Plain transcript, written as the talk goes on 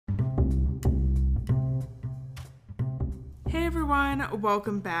Hey everyone,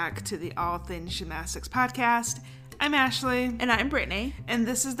 welcome back to the All Things Gymnastics podcast. I'm Ashley. And I'm Brittany. And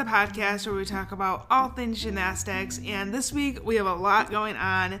this is the podcast where we talk about all things gymnastics. And this week we have a lot going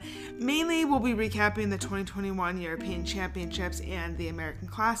on. Mainly we'll be recapping the 2021 European Championships and the American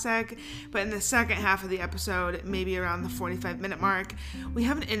Classic. But in the second half of the episode, maybe around the 45-minute mark, we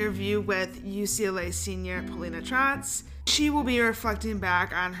have an interview with UCLA senior Polina Trotz. She will be reflecting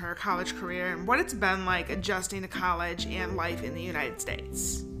back on her college career and what it's been like adjusting to college and life in the United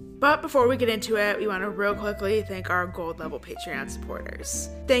States. But before we get into it, we want to real quickly thank our gold level Patreon supporters.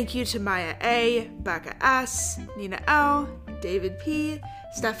 Thank you to Maya A, Becca S, Nina L, David P,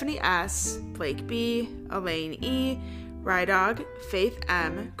 Stephanie S, Blake B, Elaine E, Rydog, Faith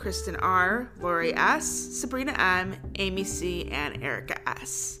M, Kristen R, Lori S, Sabrina M, Amy C, and Erica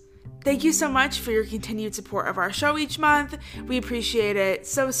S. Thank you so much for your continued support of our show each month. We appreciate it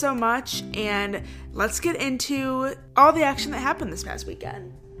so much, and let's get into all the action that happened this past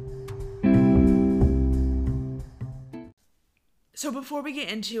weekend. So before we get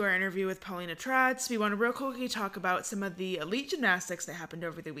into our interview with Polina Trotz, we want to real quickly talk about some of the elite gymnastics that happened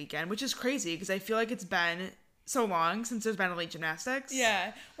over the weekend, which is crazy because I feel like it's been so long since there's been elite gymnastics.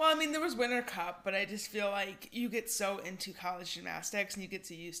 Yeah. Well, I mean, there was Winter Cup, but I just feel like you get so into college gymnastics and you get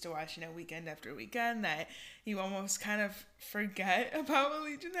so used to watching it weekend after weekend that you almost kind of forget about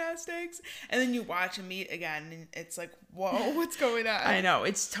elite gymnastics. And then you watch a meet again and it's like, whoa, what's going on? I know.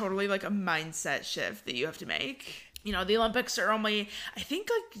 It's totally like a mindset shift that you have to make. You know, the Olympics are only, I think,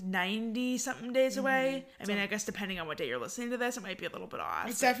 like 90-something days away. I mean, I guess depending on what day you're listening to this, it might be a little bit off.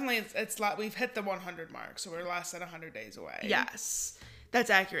 It's definitely, it's a lot, we've hit the 100 mark, so we're less than 100 days away. Yes,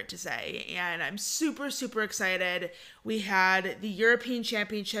 that's accurate to say. And I'm super excited. We had the European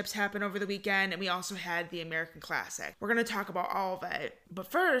Championships happen over the weekend, and we also had the American Classic. We're going to talk about all of it.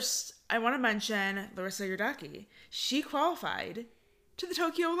 But first, I want to mention Larissa Yardaki. She qualified to the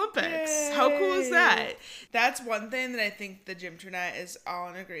Tokyo Olympics. Yay. How cool is that? That's one thing that I think the Gymternet is all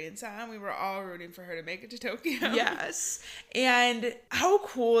in agreement on. We were all rooting for her to make it to Tokyo. Yes. And how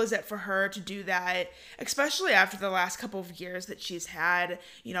cool is it for her to do that, especially after the last couple of years that she's had,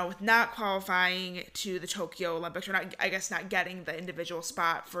 you know, with not qualifying to the Tokyo Olympics, or not, I guess not getting the individual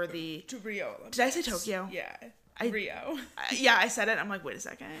spot for the... To Rio Olympics. Did I say Tokyo? Yeah. Rio. Yeah, I said it. I'm like, wait a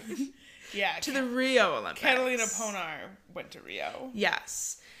second. Yeah. To the Rio Olympics. Catalina Ponar went to Rio.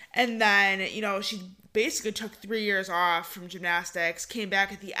 Yes. And then, you know, she basically took 3 years off from gymnastics, came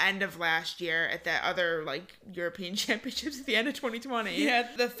back at the end of last year at that other, like, European Championships at the end of 2020. Yeah,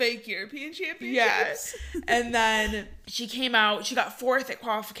 the fake European Championships. Yes. And then she came out, she got fourth at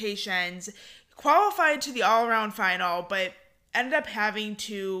qualifications, qualified to the all-around final, but ended up having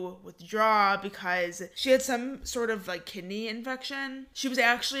to withdraw because she had some sort of like kidney infection. She was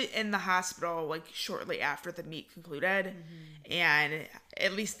actually in the hospital like shortly after the meet concluded, and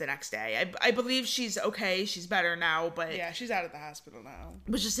at least the next day. I believe she's okay. She's better now, but yeah, she's out of the hospital now.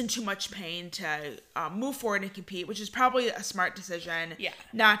 Was just in too much pain to move forward and compete, which is probably a smart decision. Yeah,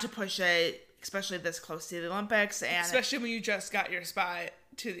 not to push it, especially this close to the Olympics, and especially when you just got your spot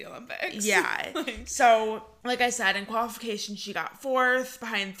to the Olympics. Yeah. So, like I said, in qualification, she got fourth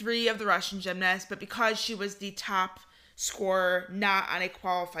behind 3 of the Russian gymnasts, but because she was the top scorer not on a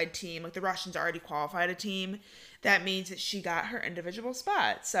qualified team, like the Russians already qualified a team, that means that she got her individual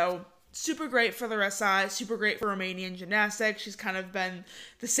spot. So, super great for Larissa, super great for Romanian gymnastics. She's kind of been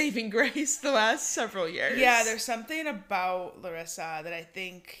the saving grace the last several years. Yeah, there's something about Larissa that I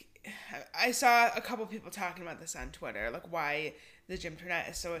think, I saw a couple people talking about this on Twitter, like why the Gymternet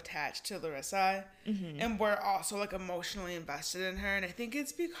is so attached to Larissa, and we're also like emotionally invested in her, and I think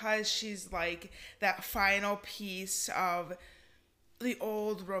it's because she's like that final piece of the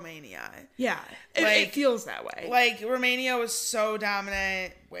old Romania. Yeah, like, it feels that way. Like Romania was so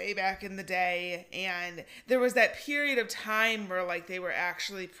dominant way back in the day, and there was that period of time where like they were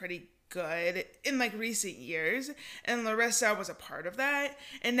actually pretty good in like recent years, and Larissa was a part of that,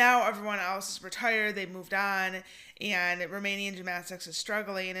 and now everyone else is retired, they moved on, and Romanian gymnastics is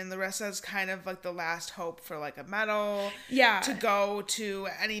struggling, and Larissa's kind of like the last hope for like a medal, to go to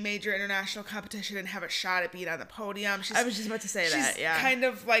any major international competition and have a shot at being on the podium. I was just about to say that. Yeah, kind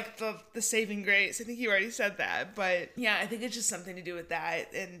of like the saving grace. I think you already said that, but yeah, I think it's just something to do with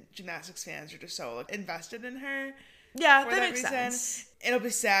that, and gymnastics fans are just so like, invested in her. Yeah, that makes sense. It'll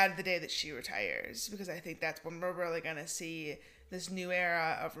be sad the day that she retires, because I think that's when we're really going to see this new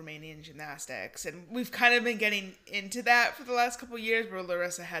era of Romanian gymnastics. And we've kind of been getting into that for the last couple of years where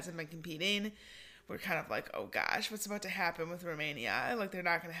Larissa hasn't been competing, we're kind of like, oh gosh, what's about to happen with Romania? Like, they're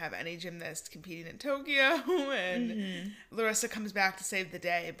not going to have any gymnasts competing in Tokyo, and Larissa comes back to save the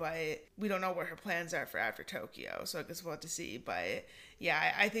day, but we don't know what her plans are for after Tokyo, so I guess we'll have to see. But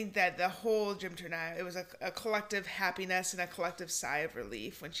yeah, I think that the whole gym turnout, it was a collective happiness and a collective sigh of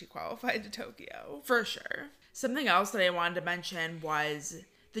relief when she qualified to Tokyo. For sure. Something else that I wanted to mention was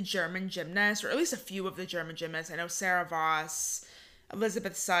the German gymnasts, or at least a few of the German gymnasts. I know Sarah Voss,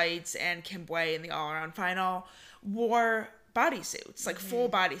 Elizabeth Seitz, and Kim Bui in the all-around final wore bodysuits, like full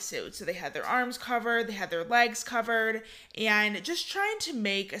bodysuits. So they had their arms covered, they had their legs covered, and just trying to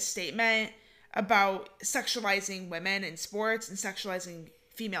make a statement about sexualizing women in sports and sexualizing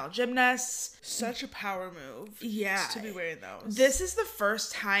female gymnasts. Such a power move. Yeah. To be wearing those. This is the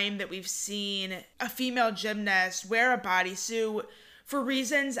first time that we've seen a female gymnast wear a bodysuit for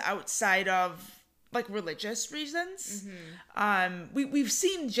reasons outside of like religious reasons. We've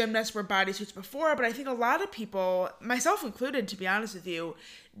seen gymnasts wear bodysuits before, but I think a lot of people, myself included, to be honest with you,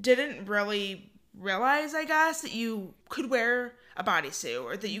 didn't really realize, I guess, that you could wear a bodysuit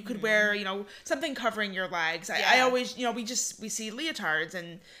or that you could wear, something covering your legs. I always, we see leotards,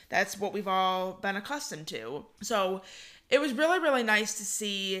 and that's what we've all been accustomed to. So it was really, really nice to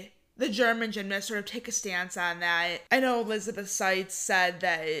see the German gymnasts sort of take a stance on that. I know Elizabeth Seitz said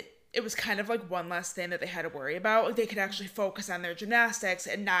that it was kind of like one less thing that they had to worry about. Like, they could actually focus on their gymnastics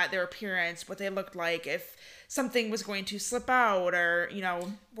and not their appearance, what they looked like, if something was going to slip out, or,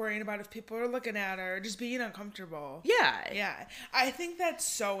 worrying about if people are looking at her, or just being uncomfortable. Yeah. Yeah. I think that's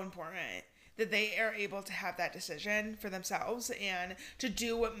so important that they are able to have that decision for themselves and to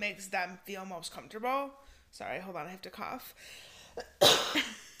do what makes them feel most comfortable. Sorry, hold on, I have to cough.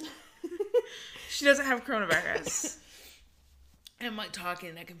 She doesn't have coronavirus. I'm like talking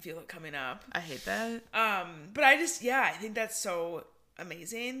and I can feel it coming up. I hate that. But I think that's so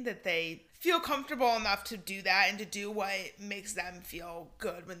amazing that they feel comfortable enough to do that and to do what makes them feel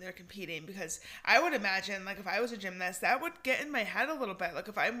good when they're competing. Because I would imagine, like, if I was a gymnast, that would get in my head a little bit. Like,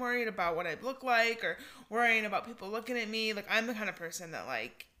 if I'm worried about what I look like or worrying about people looking at me, like, I'm the kind of person that,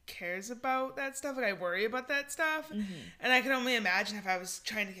 like, cares about that stuff. Like, I worry about that stuff. And I can only imagine if I was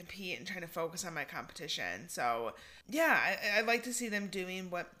trying to compete and trying to focus on my competition. So yeah, I like to see them doing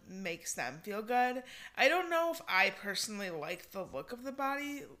what makes them feel good. I don't know if I personally like the look of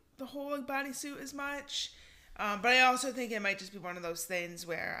the whole like bodysuit as much. But I also think it might just be one of those things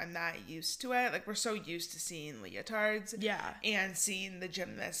where I'm not used to it. Like, we're so used to seeing leotards. Yeah. And seeing the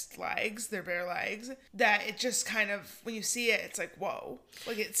gymnast legs, their bare legs, that it just kind of, when you see it, it's like, whoa.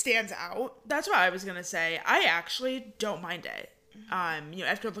 Like, it stands out. That's what I was going to say. I actually don't mind it.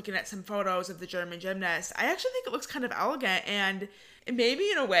 After looking at some photos of the German gymnast, I actually think it looks kind of elegant and maybe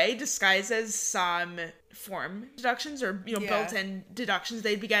in a way disguises some form deductions or, built-in deductions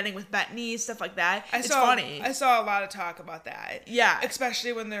they'd be getting with bent knees, stuff like that. It's funny. I saw a lot of talk about that. Yeah.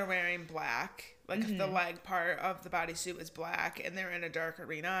 Especially when they're wearing black. Like, if the leg part of the bodysuit is black and they're in a dark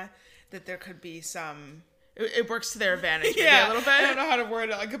arena, that there could be some... It works to their advantage maybe a little bit. I don't know how to word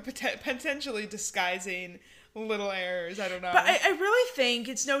it. Like, potentially disguising little errors. I don't know. But I really think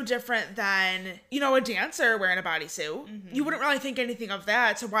it's no different than, a dancer wearing a bodysuit. You wouldn't really think anything of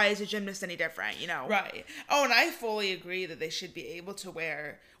that, so why is a gymnast any different, Right. Oh, and I fully agree that they should be able to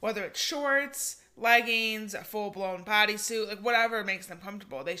wear, whether it's shorts, leggings, a full-blown bodysuit, like whatever makes them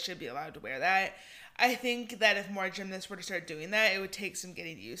comfortable, they should be allowed to wear that. I think that if more gymnasts were to start doing that, it would take some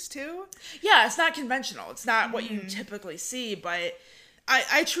getting used to. Yeah, it's not conventional. It's not what you typically see, but...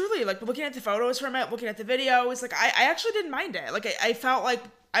 I truly, like, looking at the photos from it, looking at the videos, like, I actually didn't mind it. Like, I felt like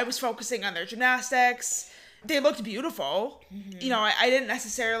I was focusing on their gymnastics. They looked beautiful. I didn't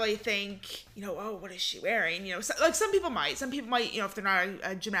necessarily think, oh, what is she wearing? Like, some people might, if they're not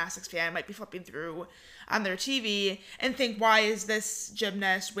a gymnastics fan, might be flipping through on their TV and think, why is this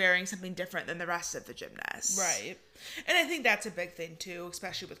gymnast wearing something different than the rest of the gymnasts? Right. And I think that's a big thing, too,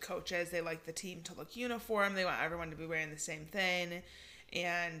 especially with coaches. They like the team to look uniform. They want everyone to be wearing the same thing.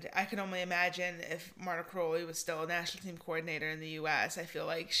 And I can only imagine if Marta Crowley was still a national team coordinator in the U.S., I feel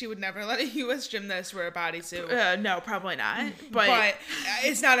like she would never let a U.S. gymnast wear a bodysuit. No, probably not. But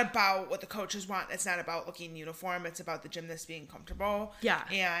it's not about what the coaches want. It's not about looking uniform. It's about the gymnast being comfortable. Yeah.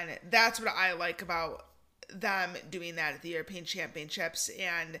 And that's what I like about them doing that at the European Championships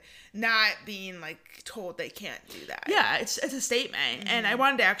and not being like told they can't do that. Yeah, it's a statement. And I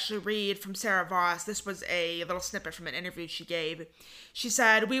wanted to actually read from Sarah Voss. This was a little snippet from an interview she gave. She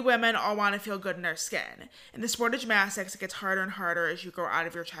said, "We women all want to feel good in our skin. In the sport of gymnastics, it gets harder and harder as you grow out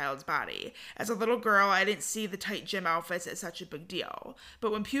of your child's body. As a little girl, I didn't see the tight gym outfits as such a big deal.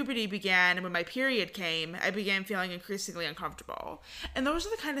 But when puberty began and when my period came, I began feeling increasingly uncomfortable." And those are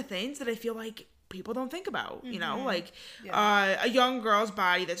the kind of things that I feel like people don't think about, you know, like a young girl's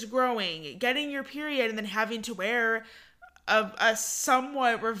body that's growing, getting your period, and then having to wear a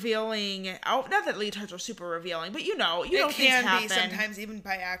somewhat revealing not that leotards are super revealing, but you know it can happen. be sometimes even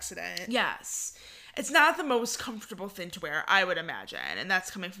by accident. Yes. It's not the most comfortable thing to wear, I would imagine. And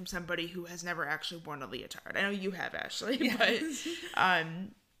that's coming from somebody who has never actually worn a leotard. I know you have, Ashley, but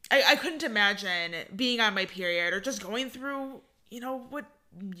I couldn't imagine being on my period or just going through, you know, what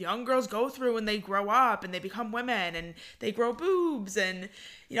young girls go through when they grow up and they become women and they grow boobs and,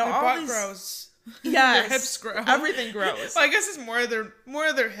 you know, Their all butt these... grows. Yes. Their hips grow. Everything grows. Well, I guess it's more of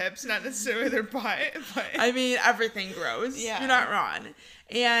their hips, not necessarily their butt. But I mean, everything grows. Yeah. You're not wrong.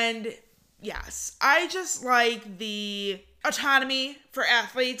 And yes, I just like the autonomy for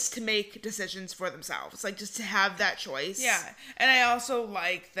athletes to make decisions for themselves. Like, just to have that choice. yeah, and I also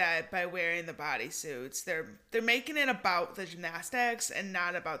like that by wearing the bodysuits, they're making it about the gymnastics and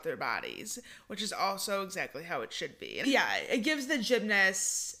not about their bodies, which is also exactly how it should be. Yeah, it gives the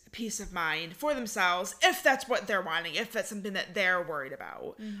gymnasts peace of mind for themselves if that's what they're wanting, if that's something that they're worried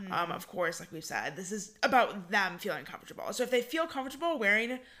about. Of course, like we've said, this is about them feeling comfortable. So if they feel comfortable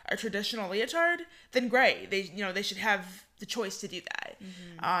wearing a traditional leotard, then great. They should have the choice to do that.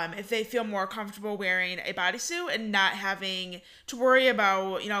 If they feel more comfortable wearing a bodysuit and not having to worry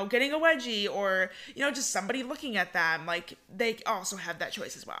about, you know, getting a wedgie or, you know, just somebody looking at them, like, they also have that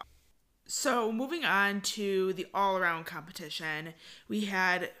choice as well. So moving on to the all-around competition, we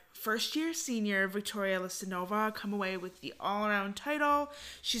had first-year senior Victoria Listinova come away with the all-around title.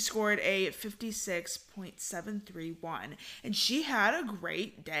 She scored a 56.731, and she had a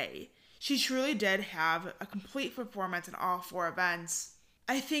great day. She truly did have a complete performance in all four events.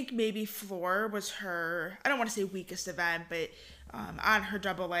 I think maybe floor was her, I don't want to say weakest event, but on her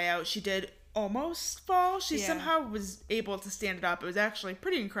double layout, she did almost fall. She somehow was able to stand it up. It was actually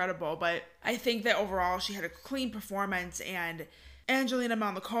pretty incredible, but I think that overall she had a clean performance, and Angelina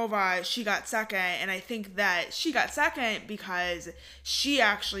Melnikova, she got second, and I think that she got second because she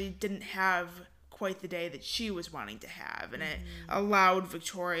actually didn't have quite the day that she was wanting to have, and it allowed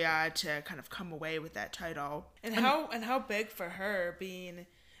Victoria to kind of come away with that title. And how big for her being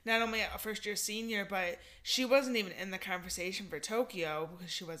not only a first-year senior, but she wasn't even in the conversation for Tokyo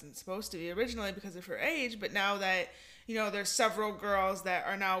because she wasn't supposed to be originally because of her age. But now that, you know, there's several girls that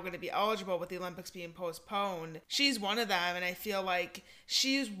are now going to be eligible with the Olympics being postponed, she's one of them. And I feel like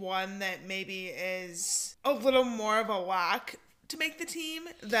she's one that maybe is a little more of a lock to make the team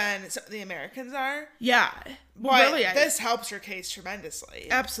than some of the Americans are. Yeah. But really, this helps her case tremendously.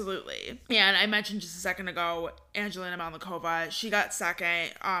 Absolutely. And I mentioned just a second ago, Angelina Melnikova, she got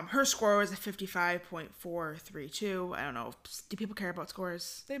second. Her score was a 55.432. I don't know. Do people care about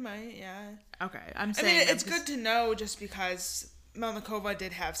scores? They might, yeah. Okay. It's good to know just because Melnikova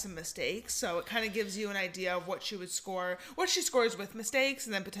did have some mistakes, so it kind of gives you an idea of what she would score, what she scores with mistakes,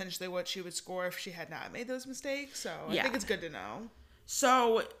 and then potentially what she would score if she had not made those mistakes. So I think it's good to know.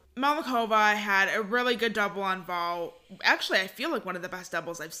 So Melnikova had a really good double on vault. Actually, I feel like one of the best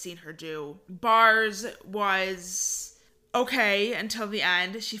doubles I've seen her do. Bars was okay until the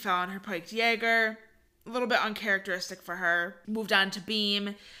end. She fell on her piked Jaeger. A little bit uncharacteristic for her. Moved on to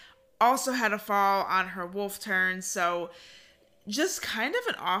beam. Also had a fall on her wolf turn, so just kind of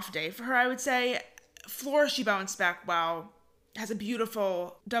an off day for her, I would say. Floor, she bounced back well. Has a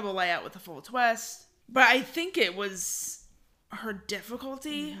beautiful double layout with a full twist. But I think it was her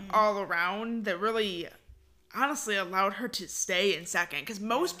difficulty all around that really honestly allowed her to stay in second. Because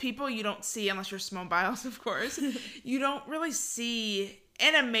most people you don't see, unless you're Simone Biles, of course, you don't really see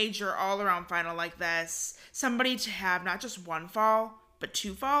in a major all-around final like this somebody to have not just one fall, but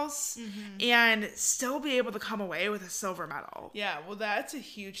two falls, and still be able to come away with a silver medal. Yeah, well, that's a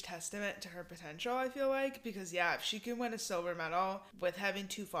huge testament to her potential, I feel like, because, if she can win a silver medal with having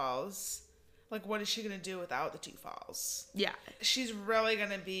two falls, like, what is she going to do without the two falls? Yeah. She's really going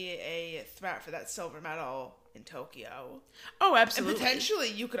to be a threat for that silver medal in Tokyo. Oh, absolutely. And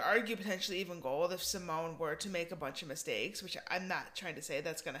potentially, you could argue even gold if Simone were to make a bunch of mistakes, which I'm not trying to say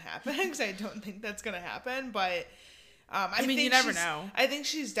that's going to happen, because I don't think that's going to happen, but I mean, you never know. I think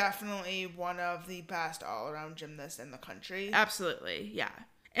she's definitely one of the best all-around gymnasts in the country. Absolutely, yeah.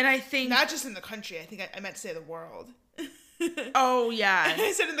 And I think... Not just in the country. I think I meant to say the world. Oh, yeah.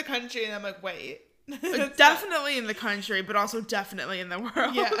 I said in the country, and I'm like, wait. Definitely in the country, but also definitely in the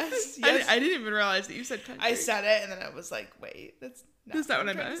world. Yes. I didn't even realize that you said country. I said it, and then I was like, wait, that's not what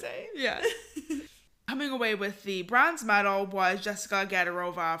I meant to say. Yeah. Coming away with the bronze medal was Jessica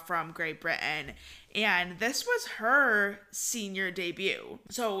Gadarova from Great Britain, and this was her senior debut.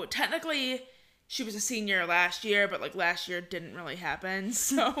 So technically, she was a senior last year, but like last year didn't really happen.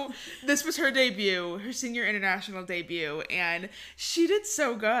 So this was her debut, her senior international debut, and she did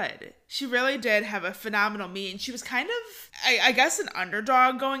so good. She really did have a phenomenal meet, and she was kind of, I guess, an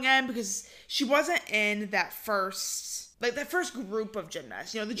underdog going in because she wasn't in that first group of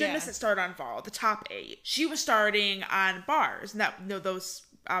gymnasts. You know, the gymnasts that started on vault, the top 8. She was starting on bars, and that, you know, those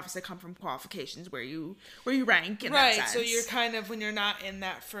obviously come from qualifications where you rank in that sense. So you're kind of, when you're not in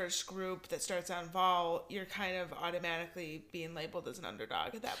that first group that starts on vault, you're kind of automatically being labeled as an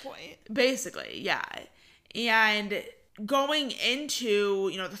underdog at that point. Basically, yeah. And going into,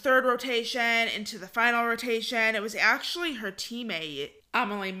 you know, the third rotation, into the final rotation, it was actually her teammate,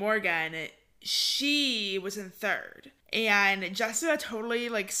 Amelie Morgan. She was in third. And Jessica totally,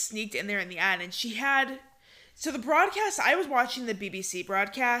 like, sneaked in there in the end, and she had... So the broadcast, I was watching the BBC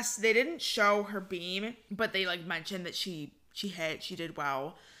broadcast. They didn't show her beam, but they like mentioned that she did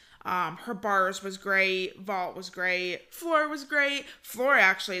well. Her bars was great, vault was great, floor was great. Floor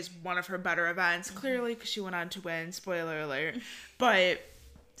actually is one of her better events, clearly because she went on to win, spoiler alert. But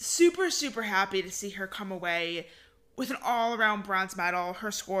super, super happy to see her come away with an all-around bronze medal.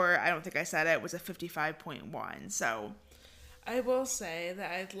 Her score, I don't think I said it, was a 55.1, so... I will say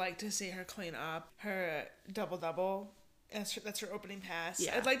that I'd like to see her clean up her double-double. That's her opening pass.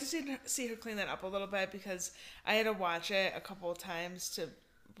 Yeah. I'd like to see her clean that up a little bit because I had to watch it a couple of times to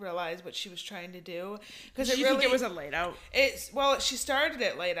realize what she was trying to do. Did you think it was a laid out? She started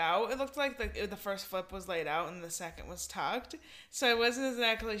it laid out. It looked like the first flip was laid out and the second was tucked. So I wasn't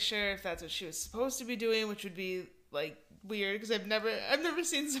exactly sure if that's what she was supposed to be doing, which would be like weird because I've never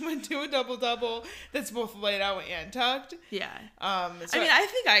seen someone do a double that's both laid out and tucked. Yeah. I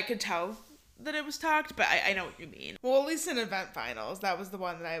think I could tell that it was tucked, but I know what you mean. Well, at least in event finals, that was the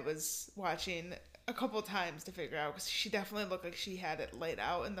one that I was watching a couple times to figure out because she definitely looked like she had it laid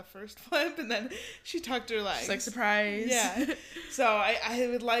out in the first flip and then she tucked her legs. She's like, surprise. Yeah. So I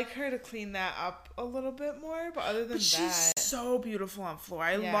would like her to clean that up a little bit more, but other than she's so beautiful on floor.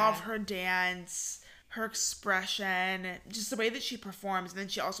 I love her dance, her expression, just the way that she performs, and then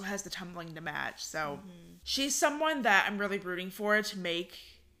she also has the tumbling to match. So she's someone that I'm really rooting for to make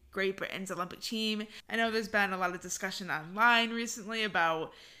Great Britain's Olympic team. I know there's been a lot of discussion online recently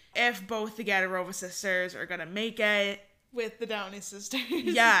about if both the Gadarova sisters are going to make it. With the Downey sisters.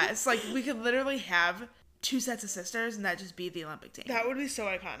 Yes, like we could literally have 2 sets of sisters and that just be the Olympic team. That would be so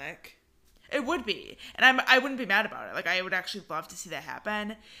iconic. It would be. And I wouldn't be mad about it. Like, I would actually love to see that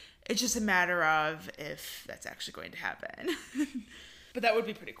happen. It's just a matter of if that's actually going to happen. But that would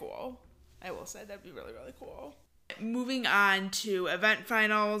be pretty cool. I will say that'd be really, really cool. Moving on to event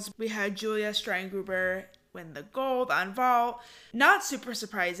finals, we had Julia Steingruber win the gold on vault. Not super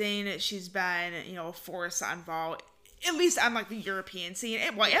surprising. She's been, you know, a force on vault, at least on like the European scene,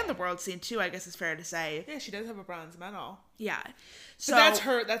 and the world scene too, I guess it's fair to say. Yeah, she does have a bronze medal. Yeah. So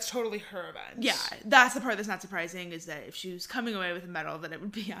that's totally her event. Yeah, that's the part that's not surprising, is that if she was coming away with a medal, that it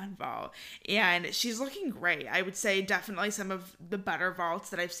would be on vault. And she's looking great. I would say definitely some of the better vaults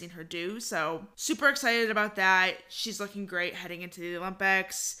that I've seen her do. So super excited about that. She's looking great heading into the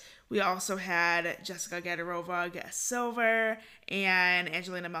Olympics. We also had Jessica Gadarova get silver and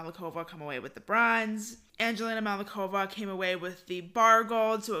Angelina Malikova come away with the bronze. Angelina Malikova came away with the bar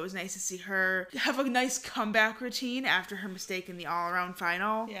gold, so it was nice to see her have a nice comeback routine after her mistake in the all-around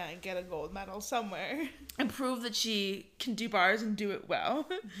final. Yeah, and get a gold medal somewhere. And prove that she can do bars and do it well.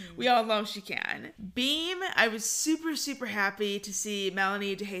 Mm-hmm. We all know she can. Beam, I was super, super happy to see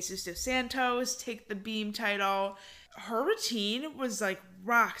Melanie De Jesus dos Santos take the beam title. Her routine was like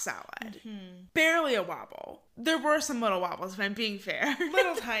rock solid. Mm-hmm. Barely a wobble. There were some little wobbles, if I'm being fair.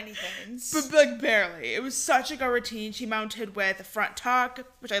 Little tiny things. But like barely. It was such a good routine. She mounted with a front tuck,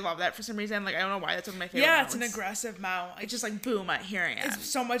 which I love that for some reason. Like, I don't know why, that's one of my favorite mounts. It's an aggressive mount. It's just like, boom, here I am. It's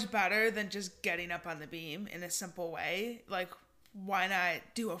so much better than just getting up on the beam in a simple way. Like, why not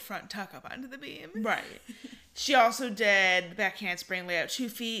do a front tuck up onto the beam? Right. She also did back handspring layout 2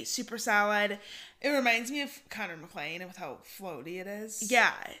 feet, super solid. It reminds me of Connor McLean with how floaty it is.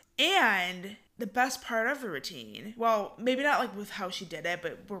 Yeah. And the best part of the routine, well, maybe not like with how she did it,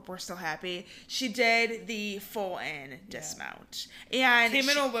 but we're still happy. She did the full in dismount. And came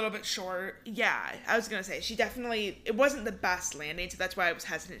in a little bit short. Yeah, I was going to say, it wasn't the best landing, so that's why I was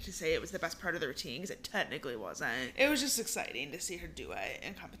hesitant to say it was the best part of the routine, because it technically wasn't. It was just exciting to see her do it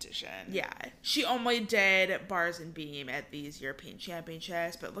in competition. Yeah. She only did bars and beam at these European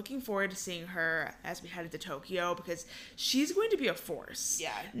Championships, but looking forward to seeing her as we head into Tokyo, because she's going to be a force.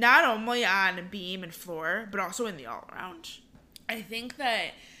 Yeah. Not only on beam and floor, but also in the all-around. I think that,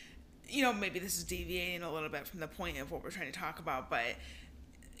 you know, maybe this is deviating a little bit from the point of what we're trying to talk about, but,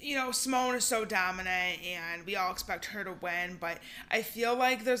 Simone is so dominant and we all expect her to win, but I feel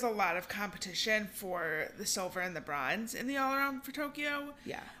like there's a lot of competition for the silver and the bronze in the all-around for Tokyo.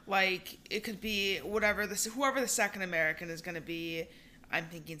 Yeah. Like, it could be whoever the second American is going to be. I'm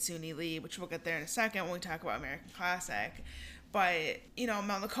thinking Suni Lee, which we'll get there in a second when we talk about American Classic. But,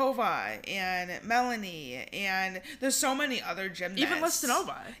 Melnikova and Melanie, and there's so many other gymnasts. Even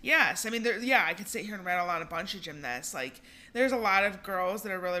Listinova. Yes. I mean, I could sit here and rattle on a bunch of gymnasts. Like, there's a lot of girls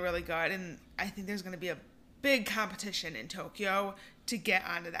that are really, really good, and I think there's going to be a big competition in Tokyo to get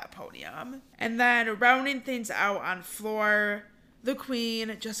onto that podium. And then rounding things out on floor, the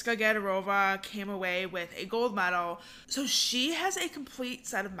queen, Jessica Gadarova, came away with a gold medal. So she has a complete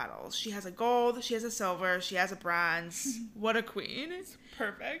set of medals. She has a gold, she has a silver, she has a bronze. What a queen.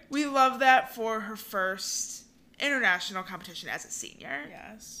 Perfect. We love that for her first international competition as a senior.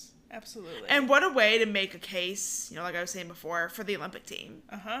 Yes, absolutely. And what a way to make a case, like I was saying before, for the Olympic team.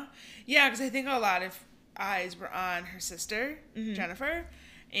 Uh-huh. Yeah, because I think a lot of eyes were on her sister, Jennifer.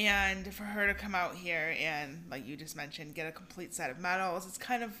 And for her to come out here and, like you just mentioned, get a complete set of medals, it's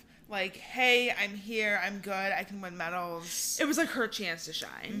kind of like, hey, I'm here, I'm good, I can win medals. It was like her chance to shine.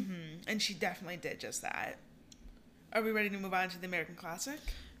 Mm-hmm. And she definitely did just that. Are we ready to move on to the American Classic?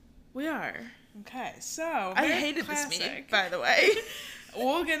 We are. Okay, so I hated this meet, by the way.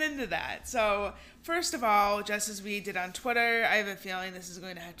 We'll get into that. So, first of all, just as we did on Twitter, I have a feeling this is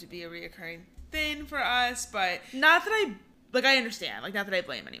going to have to be a reoccurring thing for us, but... Not that I understand. Like, not that I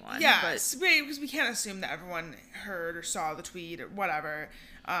blame anyone. Yes, because we can't assume that everyone heard or saw the tweet or whatever.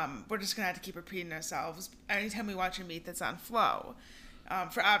 We're just going to have to keep repeating ourselves anytime we watch a meet that's on Flow.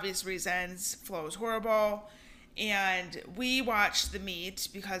 For obvious reasons, Flow is horrible. And we watched the meet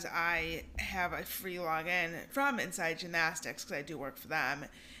because I have a free login from Inside Gymnastics because I do work for them.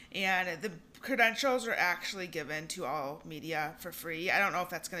 And the credentials are actually given to all media for free. I don't know if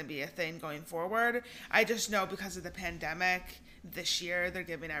that's going to be a thing going forward. I just know because of the pandemic this year, they're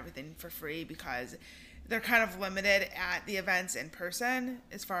giving everything for free because they're kind of limited at the events in person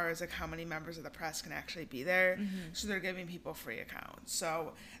as far as like how many members of the press can actually be there. Mm-hmm. So they're giving people free accounts.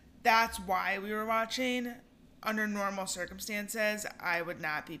 So that's why we were watching. Under normal circumstances, I would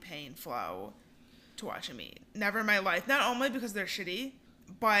not be paying Flow to watch a meet. Never in my life. Not only because they're shitty,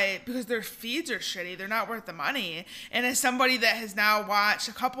 but because their feeds are shitty. They're not worth the money. And as somebody that has now watched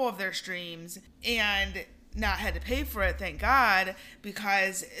a couple of their streams and not had to pay for it, thank God,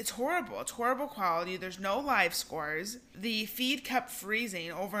 because it's horrible. It's horrible quality. There's no live scores. The feed kept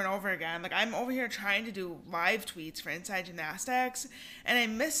freezing over and over again. Like, I'm over here trying to do live tweets for Inside Gymnastics, and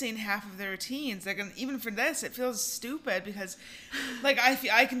I'm missing half of their routines. Like, and even for this, it feels stupid because, like,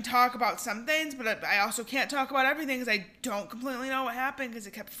 I can talk about some things, but I also can't talk about everything because I don't completely know what happened because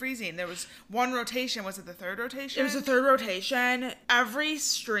it kept freezing. There was one rotation. Was it the third rotation? It was the third rotation. Every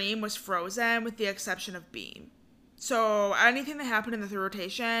stream was frozen with the exception of Beam. So anything that happened in the third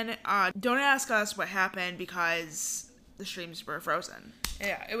rotation, don't ask us what happened because the streams were frozen.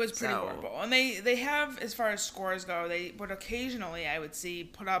 Yeah, it was pretty horrible. And they have, as far as scores go, they would occasionally, I would see,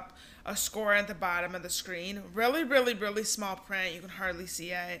 put up a score at the bottom of the screen. Really, really, really small print. You can hardly see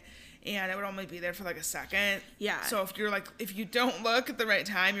it. And it would only be there for like a second. Yeah. So if you don't look at the right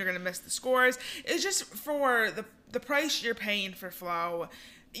time, you're going to miss the scores. It's just for the price you're paying for Flow,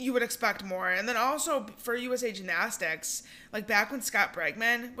 you would expect more. And then also for USA Gymnastics, like back when Scott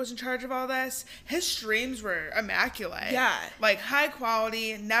Bregman was in charge of all this, his streams were immaculate. Yeah. Like high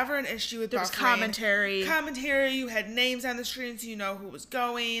quality, never an issue with there was buffering. Commentary, you had names on the screen so you know who was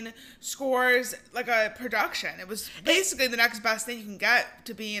going, scores, like a production. It was basically the next best thing you can get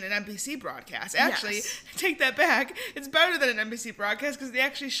to being an NBC broadcast. Actually, yes. Take that back. It's better than an NBC broadcast because they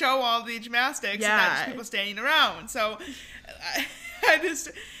actually show all the gymnastics and not just people standing around. So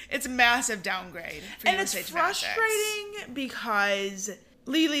it's a massive downgrade for and USA it's Gymnastics. Frustrating because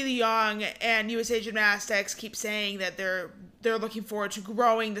Li Young and USA Gymnastics keep saying that they're looking forward to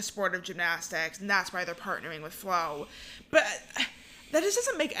growing the sport of gymnastics, and that's why they're partnering with Flow. But that just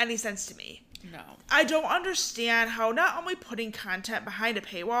doesn't make any sense to me. No. I don't understand how not only putting content behind a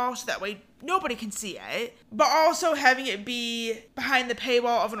paywall so that way nobody can see it, but also having it be behind the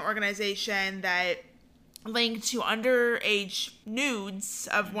paywall of an organization that linked to underage nudes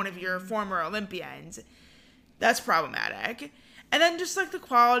of one of your former Olympians. That's problematic. And then just like the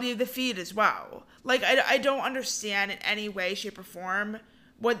quality of the feed as well. Like I don't understand in any way, shape, or form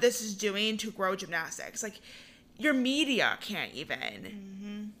what this is doing to grow gymnastics. Like your media can't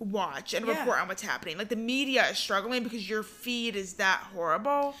even watch and report on what's happening. Like the media is struggling because your feed is that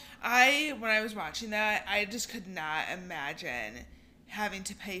horrible. When I was watching that, I just could not imagine having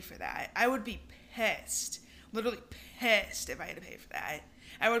to pay for that. I would be pissed, literally pissed if I had to pay for that.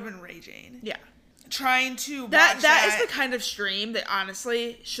 I would have been raging. Yeah. Trying to watch that is the kind of stream that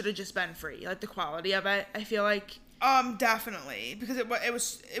honestly should have just been free. Like the quality of it, I feel like. Definitely, because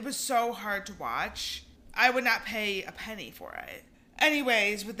it was so hard to watch. I would not pay a penny for it.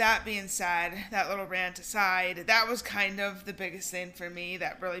 Anyways, with that being said, that little rant aside, that was kind of the biggest thing for me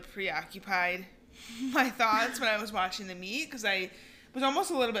that really preoccupied my thoughts when I was watching the meet, because I was almost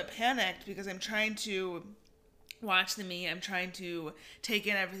a little bit panicked because I'm trying to watch the meet, I'm trying to take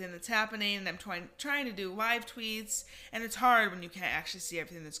in everything that's happening, and I'm trying to do live tweets, and it's hard when you can't actually see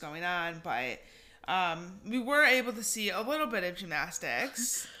everything that's going on, but we were able to see a little bit of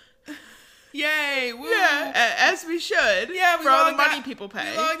gymnastics. Yay! Woo. Yeah, as we should. Yeah, for all the money people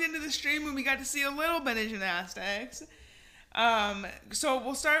pay. We logged into the stream and we got to see a little bit of gymnastics. So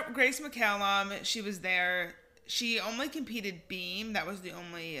we'll start with Grace McCallum. She was there. She only competed beam. That was the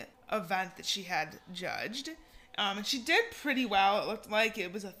only event that she had judged. And she did pretty well. It looked like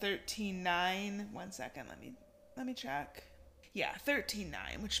it was a 13.9. 1 second, let me check. Yeah,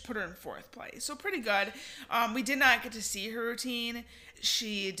 13.9, which put her in 4th place. So pretty good. We did not get to see her routine.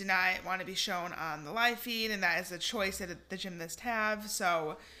 She did not want to be shown on the live feed, and that is a choice that the gymnasts have.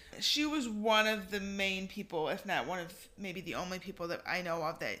 So she was one of the main people, if not one of maybe the only people that I know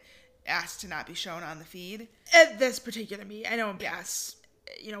of that asked to not be shown on the feed. At this particular meet, I know in past,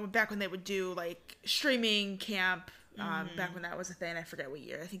 back when they would do like streaming camp, back when that was a thing, I forget what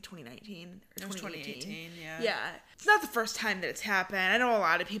year, I think 2019 or 2018. Yeah. It's not the first time that it's happened. I know a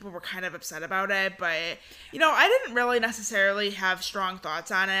lot of people were kind of upset about it, but, I didn't really necessarily have strong thoughts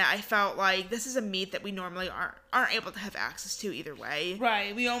on it. I felt like this is a meet that we normally aren't able to have access to either way.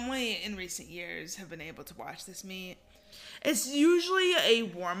 Right. We only, in recent years, have been able to watch this meet. It's usually a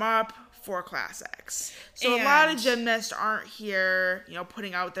warm-up for classics. So a lot of gymnasts aren't here,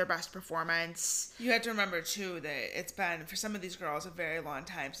 putting out their best performance. You have to remember, too, that it's been, for some of these girls, a very long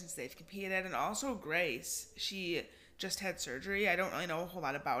time since they've competed. And also Grace, she just had surgery. I don't really know a whole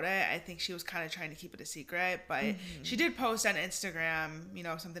lot about it. I think she was kind of trying to keep it a secret. But she did post on Instagram,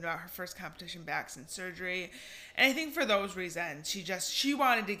 something about her first competition back since surgery. And I think for those reasons, she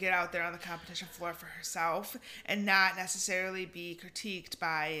wanted to get out there on the competition floor for herself and not necessarily be critiqued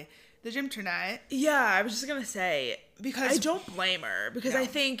by the gym internet. Yeah, I was just gonna say, because I don't blame her, because I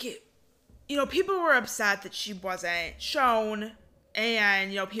think, people were upset that she wasn't shown,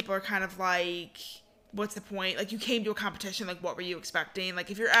 and, people are kind of like, what's the point? Like, you came to a competition, like, what were you expecting?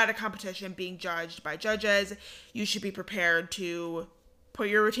 Like, if you're at a competition being judged by judges, you should be prepared to put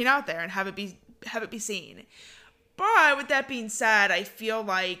your routine out there and have it be seen. But with that being said, I feel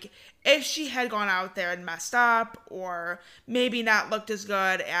like if she had gone out there and messed up, or maybe not looked as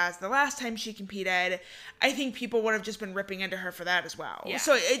good as the last time she competed, I think people would have just been ripping into her for that as well. Yeah.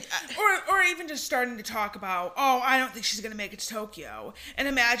 So or even just starting to talk about, I don't think she's going to make it to Tokyo. And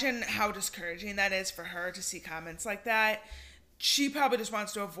imagine how discouraging that is for her to see comments like that. She probably just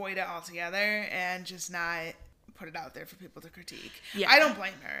wants to avoid it altogether and just not put it out there for people to critique. Yeah. I don't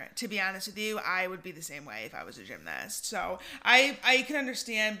blame her. To be honest with you, I would be the same way if I was a gymnast. So I can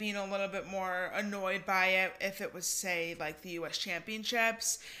understand being a little bit more annoyed by it if it was, say, like the U.S.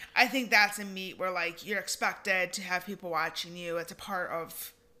 Championships. I think that's a meet where, like, you're expected to have people watching you. It's a part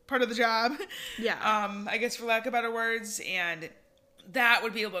of the job. Yeah. I guess, for lack of better words, and that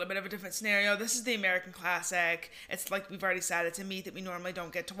would be a little bit of a different scenario. This is the American Classic. It's like we've already said, it's a meet that we normally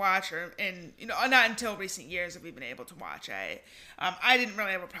don't get to watch, not until recent years have we been able to watch it. I didn't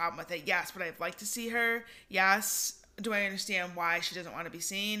really have a problem with it. Yes, would I have liked to see her? Yes. Do I understand why she doesn't want to be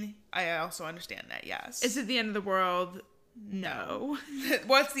seen? I also understand that, yes. Is it the end of the world? No.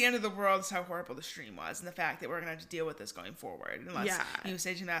 What's the end of the world is how horrible the stream was, and the fact that we're going to have to deal with this going forward, unless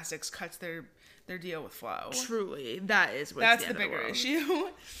USA Gymnastics cuts their deal with Flow. Truly, that's the bigger issue.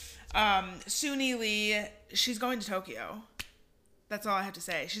 Suni Lee, she's going to Tokyo. That's all I have to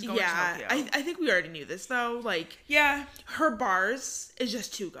say. She's going to Tokyo. I think we already knew this, though. Like, her bars is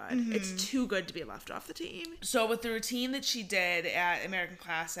just too good. Mm-hmm. It's too good to be left off the team. So with the routine that she did at American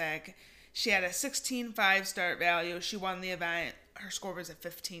Classic, she had a 16.5 start value. She won the event. Her score was at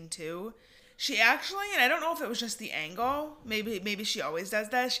 15.2. She actually, and I don't know if it was just the angle, maybe she always does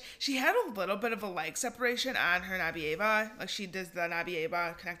that, she had a little bit of a leg separation on her Nabieva, like she does the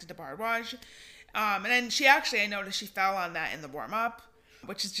Nabieva connected to Bardwaj. And then I noticed she fell on that in the warm-up,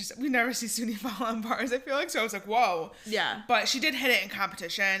 which is just, we never see Suni fall on bars, I feel like, so I was like, whoa. Yeah. But she did hit it in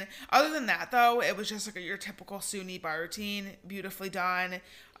competition. Other than that, though, it was just like your typical Suni bar routine, beautifully done.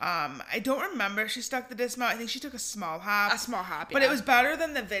 I don't remember if she stuck the dismount. I think she took a small hop. But it was better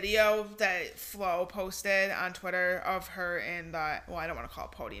than the video that Flo posted on Twitter of her in the, I don't want to call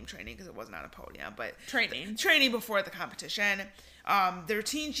it podium training because it wasn't on a podium, but training before the competition. The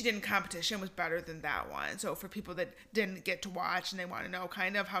routine she did in competition was better than that one. So for people that didn't get to watch and they want to know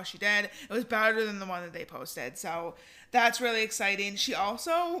kind of how she did, it was better than the one that they posted. So that's really exciting. She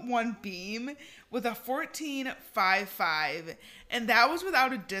also won beam with a 14.55, and that was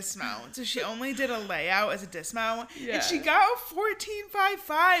without a dismount. So she only did a layout as a dismount, and she got a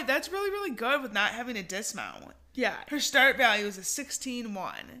 14.55. That's really, really good with not having a dismount. Yeah. Her start value is a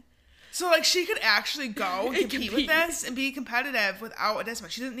 16.1. So, like, she could actually go and compete with this and be competitive without a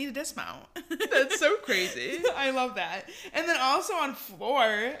dismount. She didn't need a dismount. That's so crazy. I love that. And then also on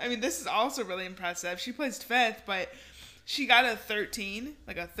floor, I mean, this is also really impressive. She placed 5th, but she got a 13,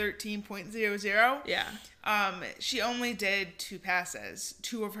 like a 13.00. Yeah. She only did 2 passes.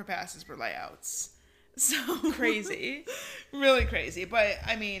 2 of her passes were layouts. So Crazy. Really crazy. But,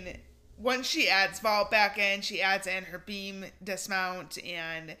 I mean, once she adds vault back in, she adds in her beam dismount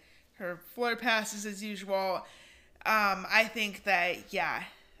and her floor passes as usual. I think that, yeah,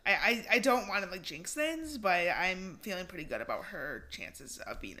 I don't want to like jinx things, but I'm feeling pretty good about her chances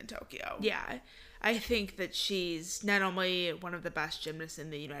of being in Tokyo. Yeah. I think that she's not only one of the best gymnasts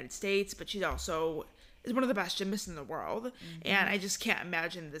in the United States, but she's also is one of the best gymnasts in the world. Mm-hmm. And I just can't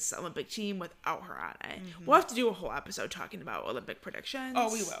imagine this Olympic team without her on it. Mm-hmm. We'll have to do a whole episode talking about Olympic predictions.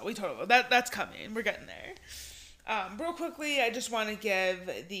 Oh, we will. We totally will. That's coming. We're getting there. Real quickly, I just want to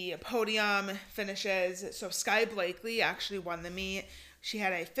give the podium finishes. So Sky Blakely actually won the meet. She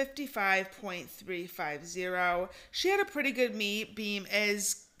had a 55.350. She had a pretty good meet. Beam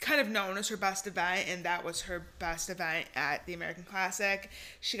is kind of known as her best event, and that was her best event at the American Classic.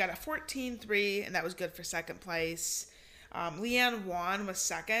 She got a 14.3, and that was good for second place. Leanne Wan was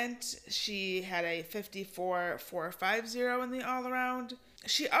second. She had a 54.450 in the all-around.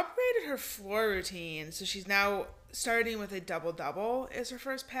 She upgraded her floor routine, so she's now starting with a double-double as her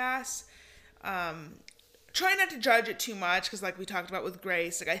first pass. Try not to judge it too much, because like we talked about with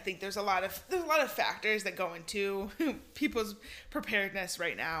Grace, like I think there's a lot of factors that go into people's preparedness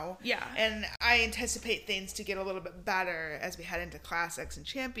right now. Yeah. And I anticipate things to get a little bit better as we head into classics and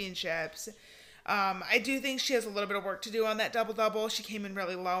championships. I do think she has a little bit of work to do on that double-double. She came in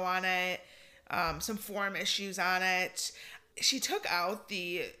really low on it. Some form issues on it. She took out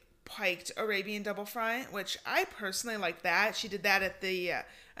the piked Arabian double front, which I personally like that. She did that at the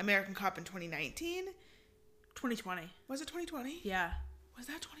American Cup in 2019. 2020. Was it 2020? Yeah. Was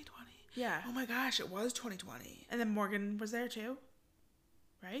that 2020? Yeah. Oh my gosh, it was 2020. And then Morgan was there too,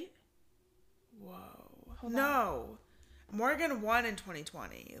 right? Whoa. Hold on. Morgan won in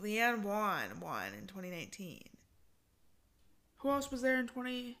 2020. Leanne won in 2019. Who else was there in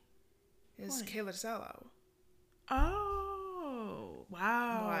 2020? It was Kayla DeCello. Oh,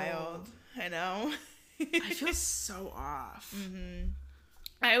 wow. Wild. I know. I feel so off. Mm-hmm.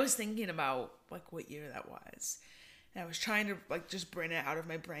 I was thinking about like what year that was, and I was trying to like just bring it out of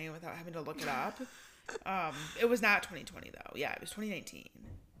my brain without having to look it up. It was not 2020 though. Yeah, it was 2019. It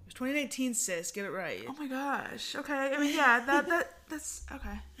was 2019, sis. Get it right. Oh my gosh. Okay. I mean, yeah. That's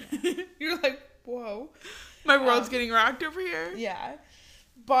okay. Yeah. You're like, whoa. My world's getting rocked over here. Yeah.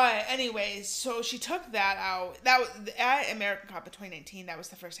 But anyways, so she took that out. That was at American Cup of 2019. That was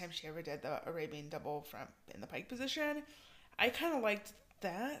the first time she ever did the Arabian double front in the pike position. I kind of liked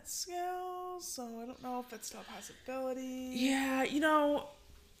that skill, so I don't know if that's still a possibility. Yeah,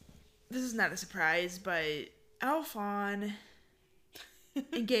 this is not a surprise, but Alphon,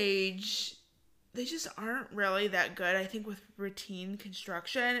 Engage, they just aren't really that good, I think, with routine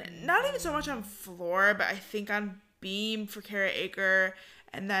construction. Not even so much on floor, but I think on beam for Kara Aker,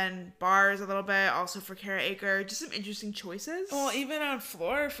 and then bars a little bit, also for Kara Aker. Just some interesting choices. Well, even on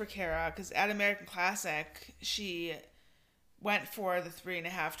floor for Kara, because at American Classic, she went for the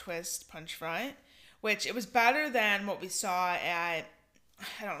 3.5 twist punch front, which it was better than what we saw at,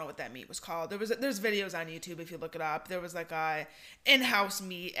 I don't know what that meet was called. There's videos on YouTube if you look it up. There was like a in-house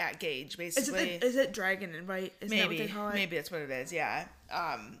meet at Gage, basically. Is it Dragon Invite? Isn't that what they call it? Maybe that's what it is, yeah.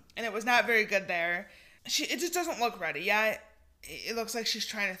 And it was not very good there. It just doesn't look ready yet. It looks like she's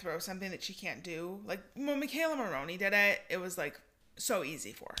trying to throw something that she can't do. Like when Michaela Maroney did it, it was like so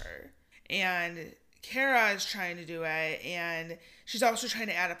easy for her. And Kara is trying to do it, and she's also trying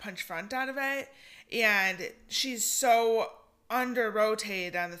to add a punch front out of it, and she's so under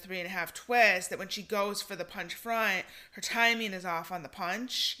rotated on the 3.5 twist that when she goes for the punch front, her timing is off on the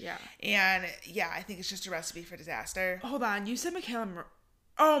punch. Yeah. And yeah, I think it's just a recipe for disaster. Hold on, you said Michaela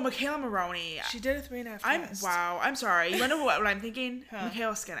Maroney. She did a 3.5 twist. I'm sorry. You know what I'm thinking? Huh.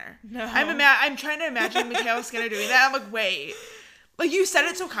 Michaela Skinner. No. I'm trying to imagine Michaela Skinner doing that. I'm like, wait. Like, you said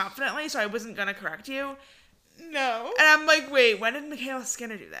it so confidently, so I wasn't going to correct you. No. And I'm like, wait, when did Michaela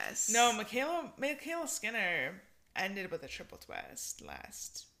Skinner do this? No, Michaela Skinner ended with a triple twist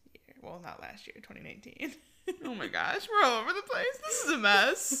last year. Well, not last year, 2019. Oh my gosh, we're all over the place. This is a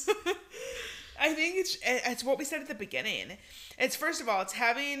mess. I think it's what we said at the beginning. It's, first of all,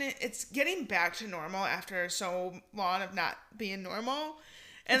 it's getting back to normal after so long of not being normal.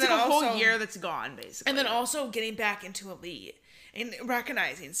 And it's then like a also, whole year that's gone, basically. And then also getting back into elite and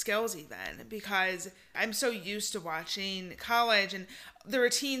recognizing skills even, because I'm so used to watching college and the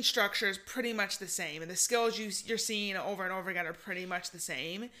routine structure is pretty much the same and the skills you're seeing over and over again are pretty much the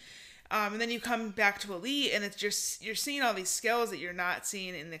same. And then you come back to elite and it's just, you're seeing all these skills that you're not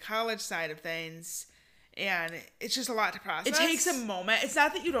seeing in the college side of things. And it's just a lot to process. It takes a moment. It's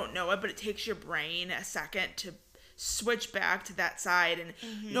not that you don't know it, but it takes your brain a second to switch back to that side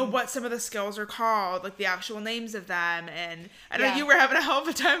and know what some of the skills are called, like the actual names of them. And I know you were having a hell of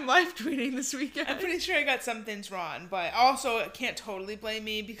a time live tweeting this weekend. I'm pretty sure I got some things wrong, but also it can't totally blame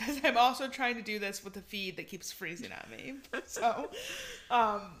me because I'm also trying to do this with a feed that keeps freezing on me. So,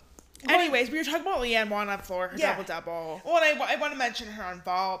 anyways, we were talking about Leanne Wan on floor, her double-double. Well, and I want to mention her on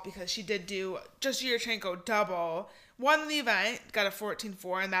vault because she did do just Yurchenko double, won the event, got a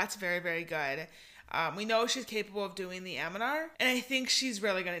 14-4, and that's very, very good. We know she's capable of doing the Amanar, and I think she's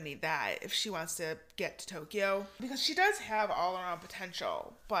really going to need that if she wants to get to Tokyo, because she does have all-around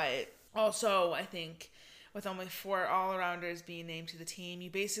potential, but also I think with only 4 all-arounders being named to the team, you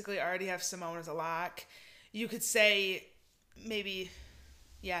basically already have Simone as a lock. You could say maybe,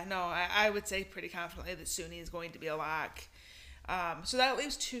 I would say pretty confidently that Suni is going to be a lock. So that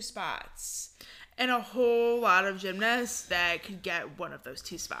leaves 2 spots. And a whole lot of gymnasts that could get one of those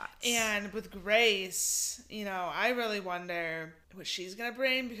 2 spots. And with Grace, I really wonder what she's going to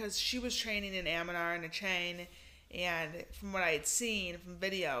bring, because she was training in Amanar and a chain, and from what I had seen from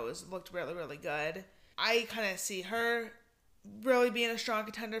videos, it looked really, really good. I kind of see her really being a strong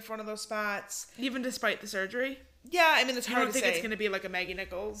contender for one of those spots. Even despite the surgery? Yeah, I mean, it's hard to say. I don't think it's going to be like a Maggie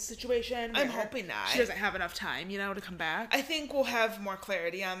Nichols situation. I'm hoping not. She doesn't have enough time, to come back. I think we'll have more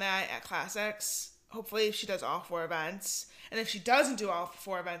clarity on that at Class X. Hopefully, if she does all 4 events. And if she doesn't do all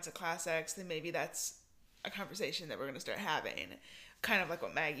 4 events at Class X, then maybe that's a conversation that we're going to start having. Kind of like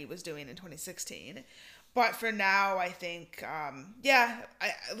what Maggie was doing in 2016. But for now, I think,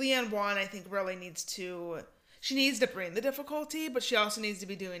 Leanne Wan, I think, really needs to... She needs to bring the difficulty, but she also needs to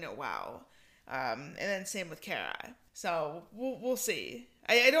be doing it well. And then same with Kara. So we'll see.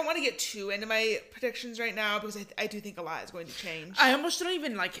 I don't want to get too into my predictions right now because I do think a lot is going to change. I almost don't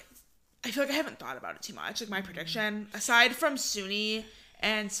even I feel like I haven't thought about it too much. Like my prediction, aside from Suni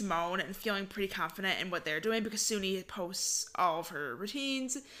and Simone, and feeling pretty confident in what they're doing because Suni posts all of her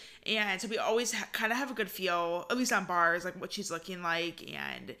routines. And so we always kind of have a good feel, at least on bars, like what she's looking like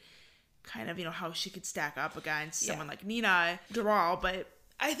and kind of, how she could stack up against someone like Nina Dural. But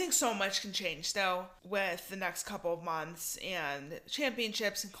I think so much can change, though, with the next couple of months and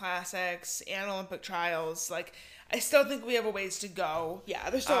championships and classics and Olympic trials. I still think we have a ways to go. Yeah,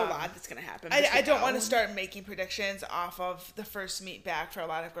 there's still a lot that's going to happen. I don't want to start making predictions off of the first meet back for a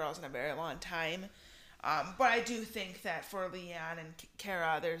lot of girls in a very long time. But I do think that for Leanne and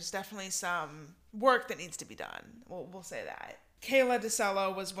Kara, there's definitely some work that needs to be done. We'll say that. Kayla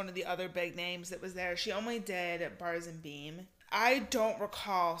DeCello was one of the other big names that was there. She only did bars and beam. I don't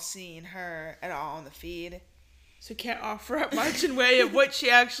recall seeing her at all on the feed. So can't offer up much in way of what she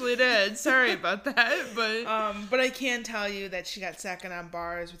actually did. Sorry about that, but I can tell you that she got second on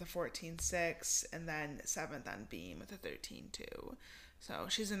bars with a 14.6 and then 7th on beam with a 13.2. So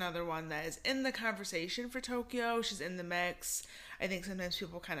she's another one that is in the conversation for Tokyo. She's in the mix. I think sometimes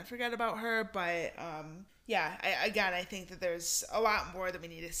people kind of forget about her, but I think that there's a lot more that we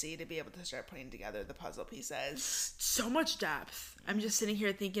need to see to be able to start putting together the puzzle pieces. So much depth. I'm just sitting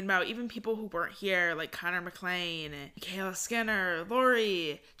here thinking about even people who weren't here, like Connor McLean, Michaela Skinner,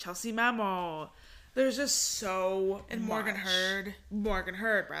 Lori, Chelsea Memo. There's just so and much. Morgan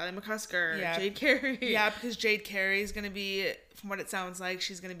Hurd, Riley McCusker, Jade Carey. Yeah, because Jade Carey is going to be, from what it sounds like,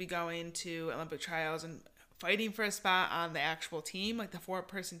 she's going to be going to Olympic trials and fighting for a spot on the actual team, like the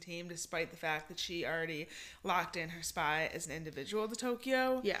 4-person team, despite the fact that she already locked in her spot as an individual to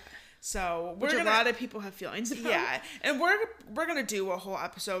Tokyo. Yeah. So a lot of people have feelings about. Yeah, and we're gonna do a whole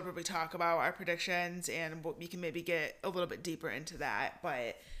episode where we talk about our predictions and we can maybe get a little bit deeper into that.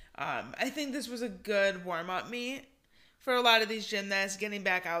 But I think this was a good warm-up meet for a lot of these gymnasts getting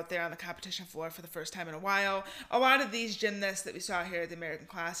back out there on the competition floor for the first time in a while. A lot of these gymnasts that we saw here at the American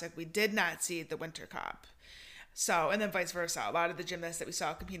Classic, we did not see at the Winter Cup. So, and then vice versa. A lot of the gymnasts that we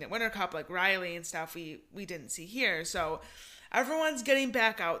saw competing at Winter Cup, like Riley and stuff, we didn't see here. So everyone's getting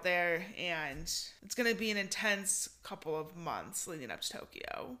back out there, and it's going to be an intense couple of months leading up to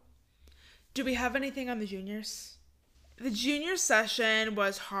Tokyo. Do we have anything on the juniors? The junior session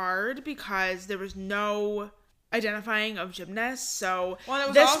was hard because there was no identifying of gymnasts. So it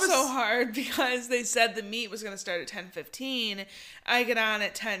was also hard because they said the meet was going to start at 10:15. I get on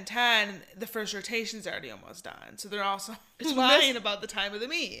at 10:10. The first rotation's already almost done. So they're also lying about the time of the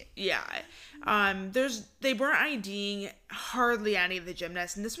meet. Yeah. They weren't IDing hardly any of the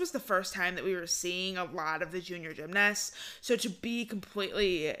gymnasts, and this was the first time that we were seeing a lot of the junior gymnasts. So to be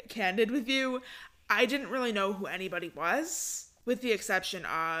completely candid with you, I didn't really know who anybody was, with the exception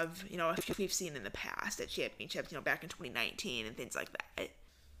of, we've seen in the past at championships, back in 2019 and things like that.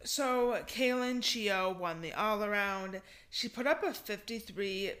 So Kaylin Chio won the all-around. She put up a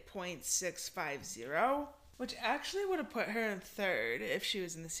 53.650, which actually would have put her in third if she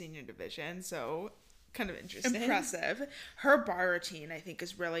was in the senior division. So kind of interesting. Impressive. Her bar routine, I think,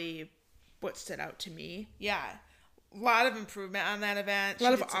 is really what stood out to me. Yeah. A lot of improvement on that event. A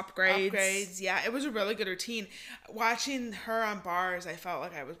lot of upgrades. Yeah, it was a really good routine. Watching her on bars, I felt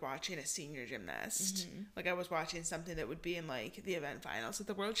like I was watching a senior gymnast. Mm-hmm. Like I was watching something that would be in like the event finals at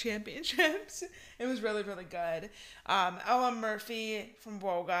the World Championships. It was really, really good. Ella Murphy from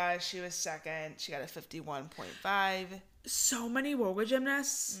Woga, she was second. She got a 51.5. So many Woga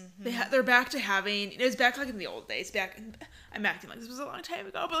gymnasts. Mm-hmm. They're back to having, it was back like in the old days. I'm acting like this was a long time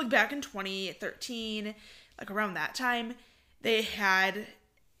ago, but like back in 2013, like around that time, they had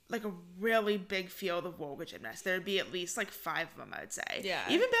like a really big field of Woga gymnasts. There'd be at least like 5 of them, I'd say. Yeah.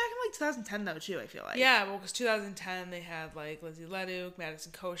 Even back in like 2010 though, too, I feel like. Yeah, well, because 2010 they had like Lizzie Leduc,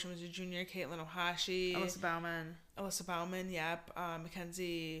 Madison Koshin was a junior, Caitlin Ohashi. Alyssa Bauman, yep.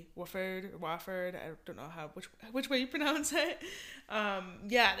 Mackenzie Wofford, I don't know which way you pronounce it.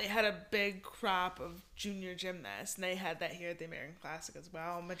 Yeah, they had a big crop of junior gymnasts, and they had that here at the American Classic as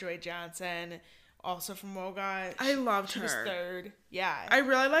well. Madre Johnson, also from Woga. I loved her. She was third. Yeah. I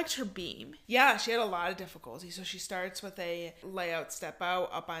really liked her beam. Yeah, she had a lot of difficulty. So she starts with a layout step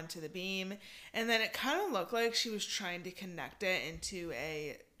out up onto the beam. And then it kind of looked like she was trying to connect it into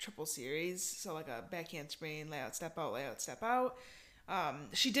a triple series. So like a back handspring, layout step out.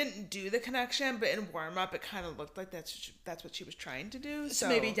 She didn't do the connection, but in warm-up it kind of looked like that's what she was trying to do. So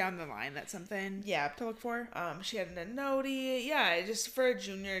maybe down the line that's something to look for. She had an Anodi. Yeah, just for a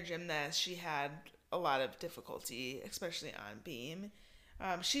junior gymnast, she had a lot of difficulty, especially on beam.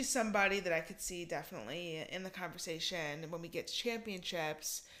 She's somebody that I could see definitely in the conversation when we get to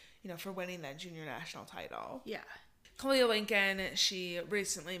championships, for winning that junior national title. Yeah. Kalia Lincoln, she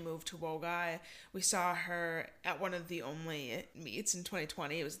recently moved to Woga. We saw her at one of the only meets in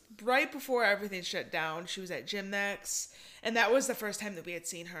 2020. It was right before everything shut down. She was at Gymnex, and that was the first time that we had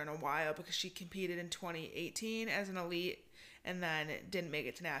seen her in a while because she competed in 2018 as an elite and then didn't make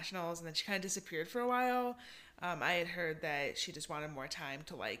it to nationals, and then she kind of disappeared for a while. I had heard that she just wanted more time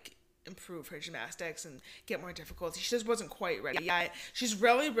to improve her gymnastics and get more difficulty. She just wasn't quite ready yet. She's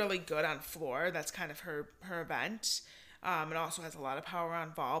really, really good on floor. That's kind of her event. And also has a lot of power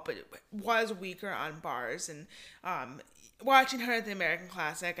on vault, but was weaker on bars. And watching her at the American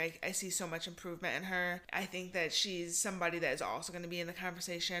Classic, I see so much improvement in her. I think that she's somebody that is also going to be in the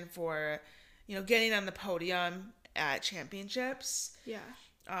conversation for, getting on the podium at championships. Yeah.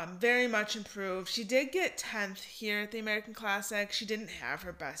 Very much improved. She did get 10th here at the American Classic. She didn't have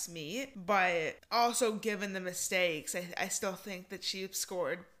her best meet, but also given the mistakes, I still think that she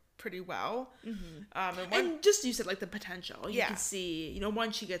scored pretty well. Mm-hmm. And just you said the potential. You can see,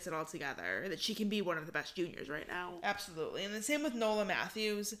 once she gets it all together, that she can be one of the best juniors right now. Absolutely. And the same with Nola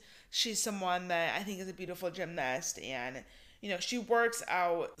Matthews. She's someone that I think is a beautiful gymnast, and she works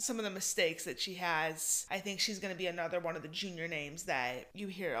out some of the mistakes that she has. I think she's going to be another one of the junior names that you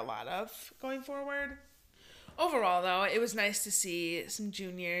hear a lot of going forward. Overall, though, it was nice to see some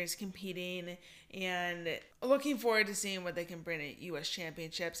juniors competing and looking forward to seeing what they can bring at U.S.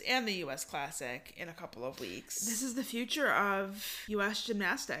 Championships and the U.S. Classic in a couple of weeks. This is the future of U.S.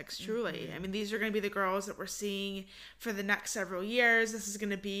 gymnastics, truly. Mm-hmm. I mean, these are going to be the girls that we're seeing for the next several years. This is going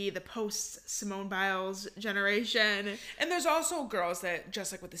to be the post-Simone Biles generation. And there's also girls that,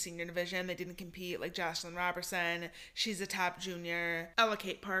 just like with the senior division, they didn't compete, like Jocelyn Robertson. She's a top junior. Ella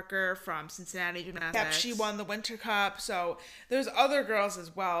Kate Parker from Cincinnati Gymnastics. Yep, she won the Winter Cup. So there's other girls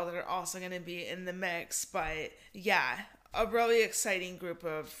as well that are also going to be in the mix, but yeah, a really exciting group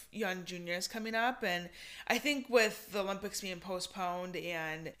of young juniors coming up. And I think with the Olympics being postponed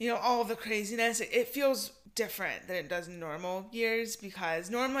and all of the craziness, it feels different than it does in normal years,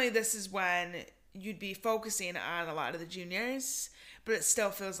 because normally this is when you'd be focusing on a lot of the juniors, but it still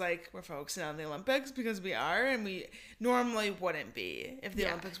feels like we're focusing on the Olympics because we are, and we normally wouldn't be if the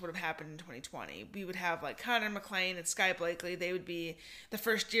Olympics would have happened in 2020. We would have like Connor McLean and Sky Blakely. They would be the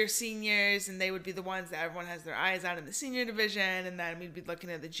first year seniors, and they would be the ones that everyone has their eyes on in the senior division, and then we'd be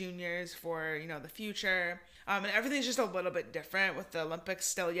looking at the juniors for, you know, the future. And everything's just a little bit different with the Olympics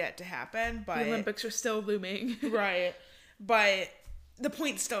still yet to happen. But the Olympics are still looming. Right. But the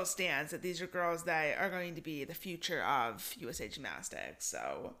point still stands that these are girls that are going to be the future of USA Gymnastics.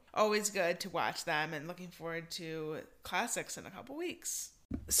 So always good to watch them, and looking forward to classics in a couple weeks.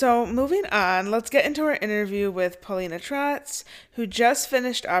 So moving on, let's get into our interview with Polina Trotz, who just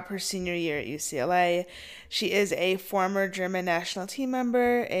finished up her senior year at UCLA. She is a former German national team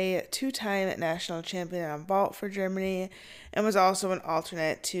member, a two-time national champion on vault for Germany, and was also an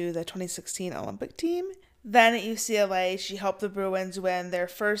alternate to the 2016 Olympic team. Then at UCLA, she helped the Bruins win their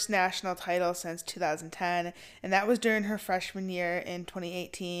first national title since 2010, and that was during her freshman year in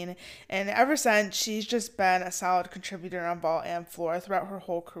 2018. And ever since, she's just been a solid contributor on vault and floor throughout her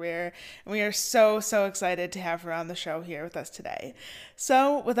whole career, and we are so excited to have her on the show here with us today.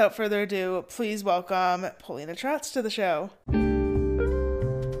 So, without further ado, please welcome Polina Trotz to the show.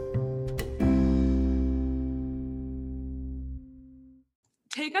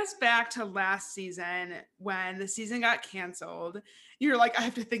 Take us back to last season when the season got canceled. You're like, I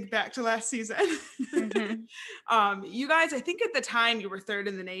have to think back to last season. Mm-hmm. You guys, I think at the time you were third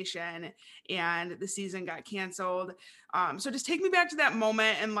in the nation and the season got canceled. So just take me back to that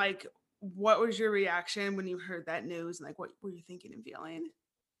moment, and like, what was your reaction when you heard that news, and like, what were you thinking and feeling?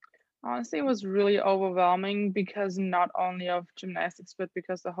 Honestly, it was really overwhelming because not only of gymnastics, but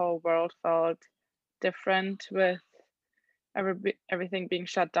because the whole world felt different with everything being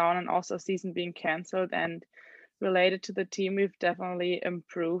shut down and also season being canceled. And related to the team, we've definitely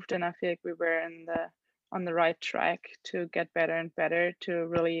improved, and I feel like we were on the right track to get better and better to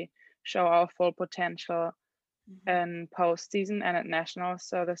really show our full potential in postseason and at nationals.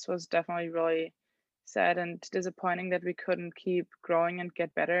 So this was definitely really sad and disappointing that we couldn't keep growing and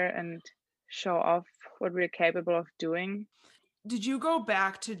get better and show off what we're capable of doing. Did you go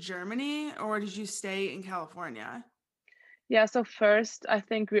back to Germany or did you stay in California? Yeah, so first I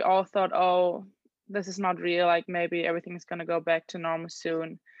think we all thought, oh, this is not real, like maybe everything's gonna go back to normal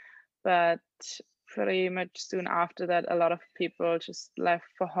soon. But pretty much soon after that, a lot of people just left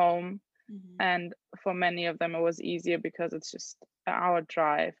for home. And for many of them, it was easier because it's just an hour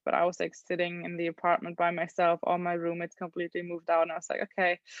drive. But I was like sitting in the apartment by myself. All my roommates completely moved out. And I was like,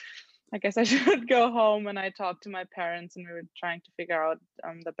 okay, I guess I should go home. And I talked to my parents, and we were trying to figure out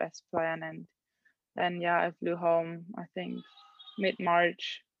the best plan. And then, yeah, I flew home, I think,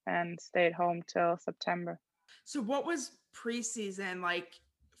 mid-March and stayed home till September. So what was preseason like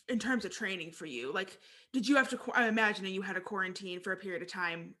in terms of training for you? Like, did you have to, I'm imagining you had a quarantine for a period of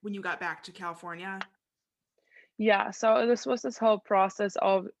time when you got back to California? Yeah, so this whole process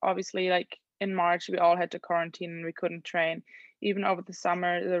of obviously like in March we all had to quarantine and we couldn't train. Even over the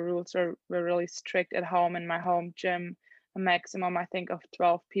summer, the rules were really strict at home in my home gym, a maximum I think of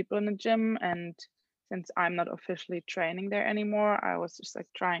 12 people in the gym. And since I'm not officially training there anymore, I was just like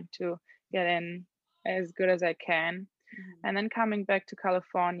trying to get in as good as I can. And then coming back to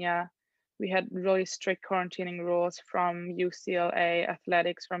California, we had really strict quarantining rules from UCLA,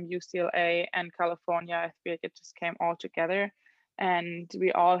 athletics from UCLA and California. I feel like it just came all together. And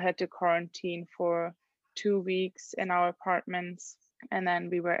we all had to quarantine for 2 weeks in our apartments. And then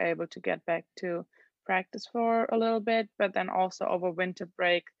we were able to get back to practice for a little bit. But then also over winter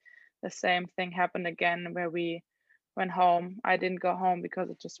break, the same thing happened again where we went home. I didn't go home because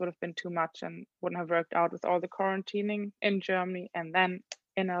it just would have been too much and wouldn't have worked out with all the quarantining in Germany and then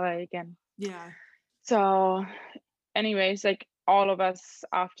in LA again. Yeah. So, anyways, like all of us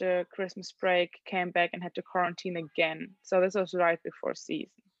after Christmas break came back and had to quarantine again. So this was right before season.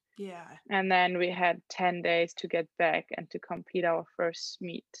 Yeah. And then we had 10 days to get back and to compete our first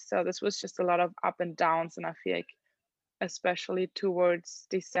meet. So this was just a lot of up and downs. And I feel like especially towards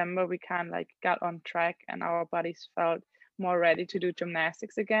December, we kind of like got on track and our bodies felt more ready to do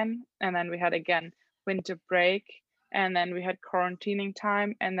gymnastics again. And then we had again winter break, and then we had quarantining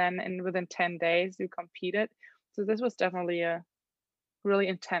time, and then within 10 days we competed. So this was definitely a really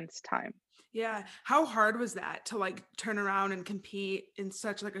intense time. Yeah. How hard was that to like turn around and compete in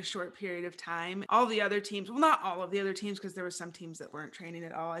such like a short period of time? All the other teams, well, not all of the other teams, because there were some teams that weren't training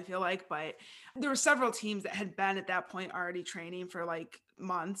at all, I feel like, but there were several teams that had been at that point already training for like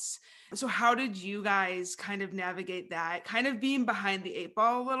months. So how did you guys kind of navigate that? Kind of being behind the eight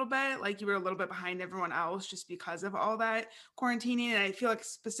ball a little bit, like you were a little bit behind everyone else just because of all that quarantining. And I feel like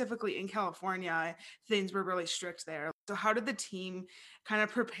specifically in California, things were really strict there. So how did the team kind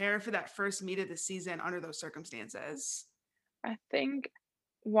of prepare for that first meet of the season under those circumstances? I think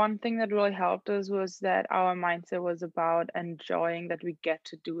one thing that really helped us was that our mindset was about enjoying that we get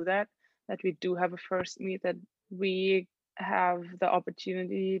to do that we do have a first meet, that we have the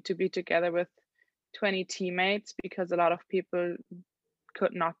opportunity to be together with 20 teammates because a lot of people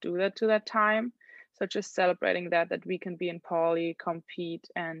could not do that to that time. So just celebrating that we can be in poly, compete,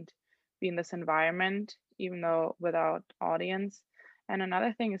 and be in this environment, even though without audience. And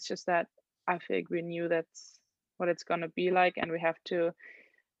another thing is just that I think we knew that's what it's gonna be like, and we have to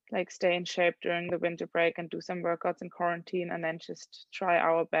like stay in shape during the winter break and do some workouts in quarantine, and then just try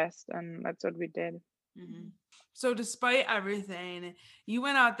our best, and that's what we did. Mm-hmm. So despite everything, you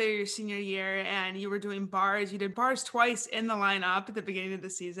went out there your senior year and you were doing bars. You did bars twice in the lineup at the beginning of the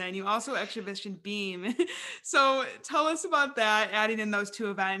season. You also exhibition beam. So tell us about that, adding in those two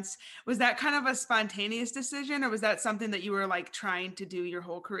events. Was that kind of a spontaneous decision, or was that something that you were like trying to do your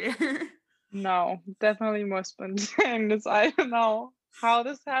whole career? No, definitely more spontaneous. I don't know how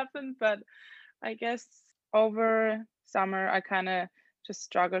this happened, but I guess over summer I kind of just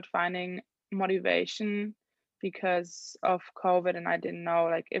struggled finding motivation because of COVID, and I didn't know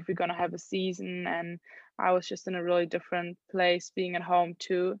like if we're gonna have a season, and I was just in a really different place being at home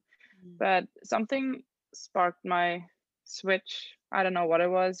too. But something sparked my switch. I don't know what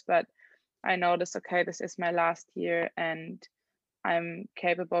it was, but I noticed, okay, this is my last year and I'm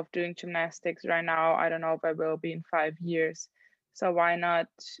capable of doing gymnastics right now. I don't know if I will be in 5 years. So why not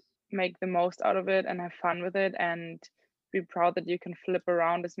make the most out of it and have fun with it and be proud that you can flip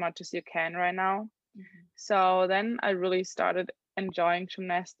around as much as you can right now. So then I really started enjoying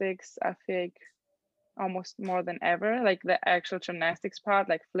gymnastics, I think almost more than ever, like the actual gymnastics part,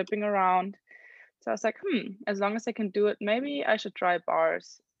 like flipping around. So I was like, as long as I can do it, maybe I should try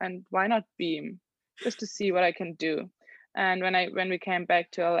bars, and why not beam, just to see what I can do. And when we came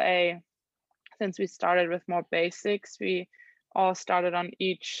back to LA, since we started with more basics, we all started on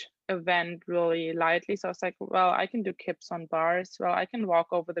each event really lightly. So I was like, well, I can do kips on bars. Well, I can walk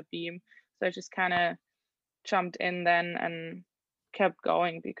over the beam. So I just kind of jumped in then and kept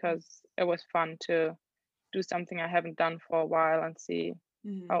going because it was fun to do something I haven't done for a while and see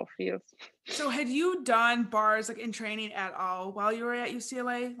how it feels. So had you done bars like in training at all while you were at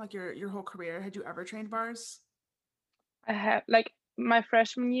UCLA, like your whole career? Had you ever trained bars? I had like my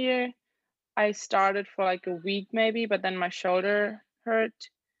freshman year, I started for like a week maybe, but then my shoulder hurt.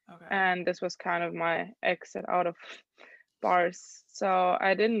 Okay. And this was kind of my exit out of bars. So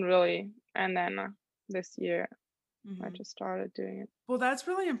I didn't really. And then this year, I just started doing it. Well, that's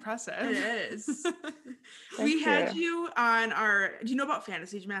really impressive. It is. We had you on our, do you know about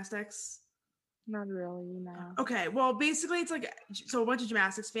fantasy gymnastics? Not really, no. Okay, well, basically it's like, so a bunch of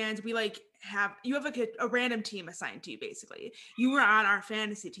gymnastics fans, we like you have like a random team assigned to you, basically. You were on our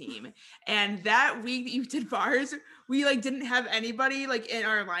fantasy team, and that week that you did bars, we like didn't have anybody like in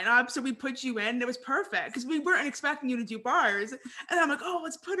our lineup, so we put you in, and it was perfect because we weren't expecting you to do bars, and I'm like, oh,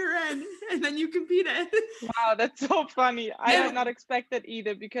 let's put her in, and then you competed. Wow, that's so funny. I did not expect that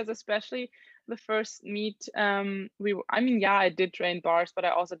either, because especially the first meet, I did train bars, but I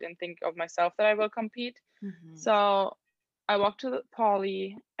also didn't think of myself that I will compete. So I walked to the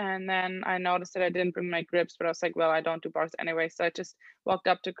poly, and then I noticed that I didn't bring my grips, but I was like, well, I don't do bars anyway. So I just walked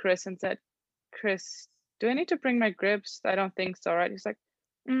up to Chris and said, Chris, do I need to bring my grips? I don't think so, right? He's like,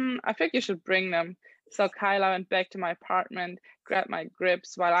 I think you should bring them. So Kyla went back to my apartment, grabbed my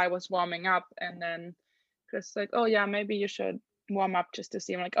grips while I was warming up, and then Chris was like, oh yeah, maybe you should warm up just to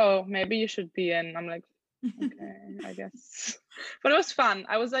see. I'm like, oh, maybe you should be in. I'm like, okay, I guess. But it was fun.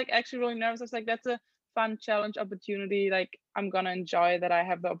 I was like actually really nervous. I was like, that's a fun challenge opportunity. Like I'm gonna enjoy that I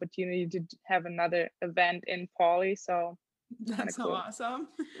have the opportunity to have another event in poly. So that's so cool. Awesome.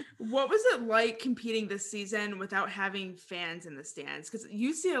 What was it like competing this season without having fans in the stands? Because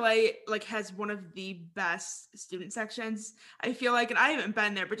UCLA like has one of the best student sections, I feel like, and I haven't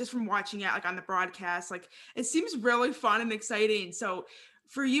been there, but just from watching it like on the broadcast, like it seems really fun and exciting. So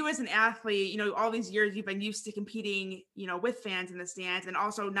for you as an athlete, you know, all these years you've been used to competing, you know, with fans in the stands, and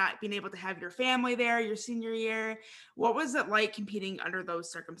also not being able to have your family there your senior year. What was it like competing under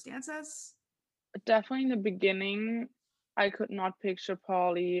those circumstances? Definitely in the beginning, I could not picture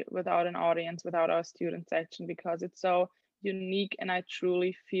Poly without an audience, without our student section, because it's so unique and I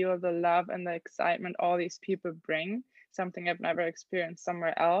truly feel the love and the excitement all these people bring, something I've never experienced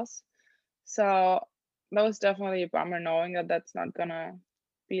somewhere else. So that was definitely a bummer knowing that that's not gonna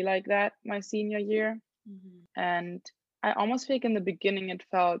be like that my senior year. And I almost think in the beginning it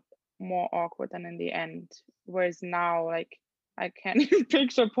felt more awkward than in the end. Whereas now, like, I can't even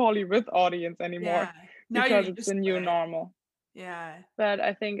picture Poly with audience anymore Yeah. Now you're because it's used the to new it. normal. Yeah. But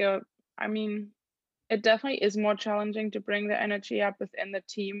I think, I mean, it definitely is more challenging to bring the energy up within the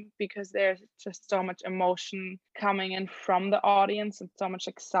team because there's just so much emotion coming in from the audience and so much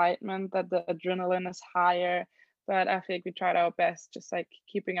excitement that the adrenaline is higher. But I think we tried our best, just like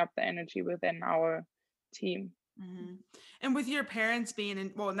keeping up the energy within our team. And with your parents being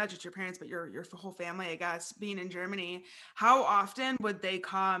in, well, not just your parents, but your whole family, I guess, being in Germany, how often would they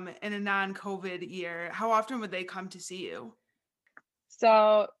come in a non-COVID year? How often would they come to see you?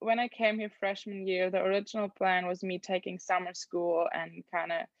 So when I came here freshman year, the original plan was me taking summer school and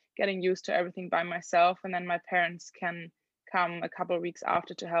kind of getting used to everything by myself, and then my parents can come a couple of weeks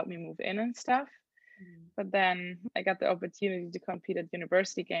after to help me move in and stuff. But then I got the opportunity to compete at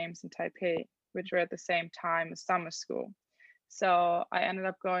university games in Taipei, which were at the same time as summer school. So I ended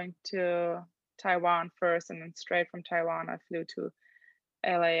up going to Taiwan first, and then straight from Taiwan, I flew to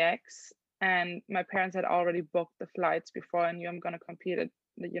LAX. And my parents had already booked the flights before I knew I'm going to compete at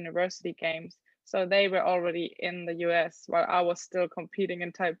the university games. So they were already in the US while I was still competing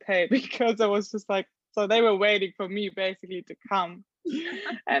in Taipei because I was just like, so they were waiting for me basically to come.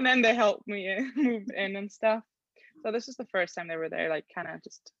 And then they helped me move in and stuff. So this is the first time they were there, like kind of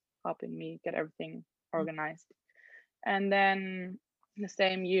just helping me get everything organized. And then the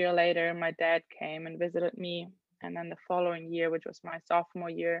same year later, my dad came and visited me. And then the following year, which was my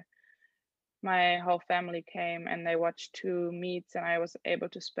sophomore year, my whole family came and they watched 2 meets, and I was able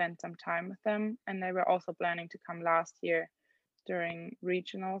to spend some time with them. And they were also planning to come last year during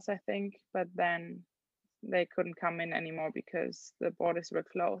regionals, I think, but then they couldn't come in anymore because the borders were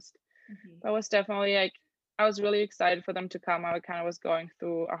closed. That was definitely like, I was really excited for them to come. I kind of was going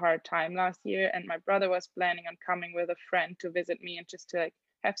through a hard time last year, and my brother was planning on coming with a friend to visit me and just to like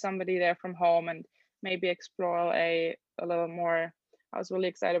have somebody there from home and maybe explore a little more. I was really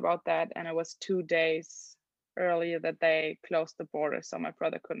excited about that, and it was 2 days earlier that they closed the border, so my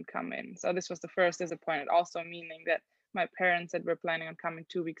brother couldn't come in. So this was the first disappointment, also meaning that my parents that were planning on coming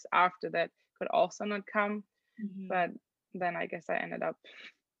 2 weeks after that could also not come. But then I guess I ended up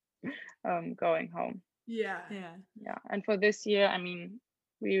going home. Yeah. Yeah. And for this year, I mean,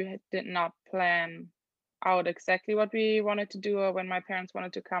 we did not plan out exactly what we wanted to do or when my parents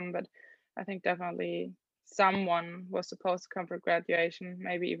wanted to come, but I think definitely someone was supposed to come for graduation,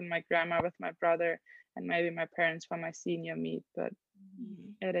 maybe even my grandma with my brother, and maybe my parents for my senior meet, but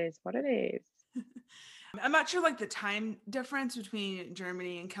it is what it is. I'm not sure like the time difference between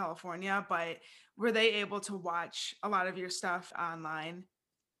Germany and California, but were they able to watch a lot of your stuff online?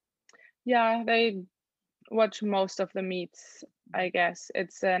 Yeah, they watch most of the meets, I guess.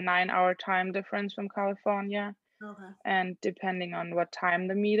 It's a 9 hour time difference from California. Okay. And depending on what time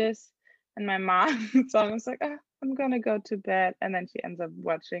the meet is. And my mom is almost like, I'm gonna go to bed, and then she ends up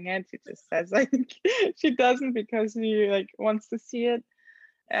watching it. She just says like she doesn't because she like wants to see it.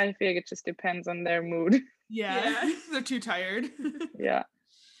 I feel like it just depends on their mood. Yeah. They're too tired. Yeah.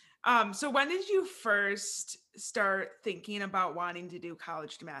 So when did you first start thinking about wanting to do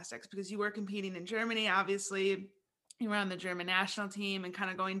college gymnastics? Because you were competing in Germany, obviously. You were on the German national team and kind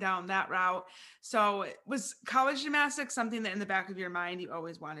of going down that route. So was college gymnastics something that in the back of your mind you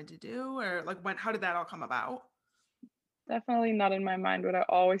always wanted to do? Or like how did that all come about? Definitely not in my mind what I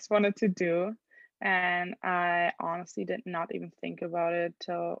always wanted to do. And I honestly did not even think about it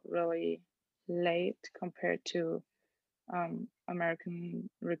till really late compared to American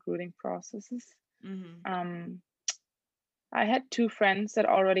recruiting processes. Um, I had 2 friends that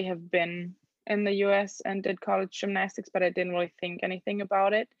already have been in the US and did college gymnastics, but I didn't really think anything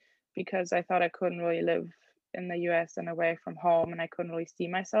about it because I thought I couldn't really live in the US and away from home and I couldn't really see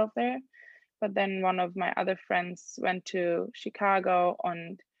myself there. But then one of my other friends went to Chicago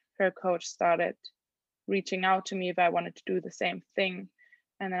and her coach started reaching out to me if I wanted to do the same thing.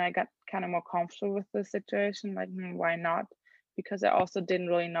 And then I got kind of more comfortable with the situation, like, why not? Because I also didn't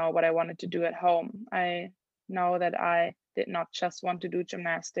really know what I wanted to do at home. I know that I did not just want to do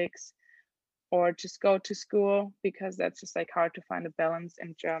gymnastics or just go to school because that's just like hard to find a balance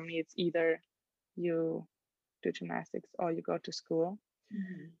in Germany. It's either you do gymnastics or you go to school.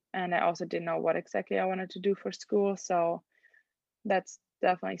 And I also didn't know what exactly I wanted to do for school. So that's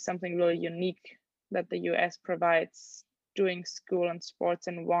definitely something really unique that the US provides doing school and sports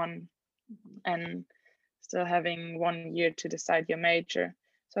in one, and still having 1 year to decide your major.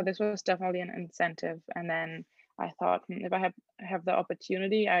 So this was definitely an incentive. And then I thought, if I have the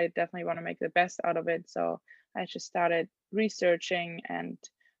opportunity, I definitely want to make the best out of it. So I just started researching and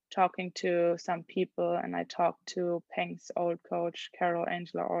talking to some people, and I talked to Peng's old coach, Carol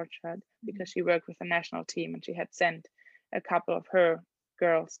Angela Orchard, because she worked with the national team and she had sent a couple of her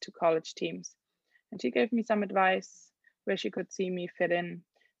girls to college teams. And she gave me some advice where she could see me fit in.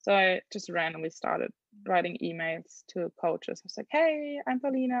 So I just randomly started writing emails to coaches. I was like, hey, I'm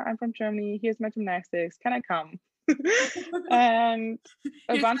Paulina, I'm from Germany. Here's my gymnastics. Can I come? And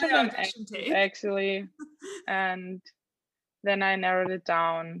a Here's bunch my of them audition answered, tape. actually. And then I narrowed it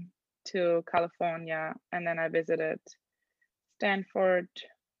down to California. And then I visited Stanford,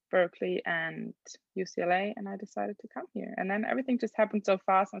 Berkeley, and UCLA. And I decided to come here. And then everything just happened so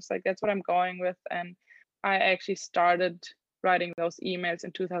fast. I was like, that's what I'm going with. And I actually started writing those emails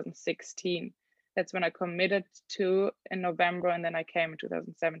in 2016. That's when I committed to in November, and then I came in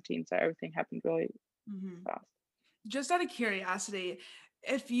 2017. So everything happened really fast. Just out of curiosity,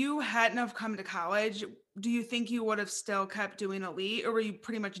 if you hadn't have come to college, do you think you would have still kept doing elite, or were you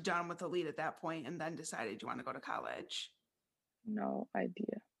pretty much done with elite at that point and then decided you want to go to college? No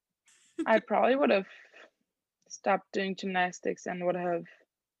idea. I probably would have stopped doing gymnastics and would have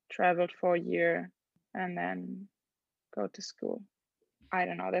traveled for a year and then go to school. I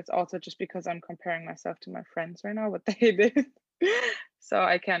don't know. That's also just because I'm comparing myself to my friends right now, what they did. So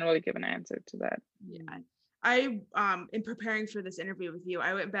I can't really give an answer to that. Yeah. I in preparing for this interview with you,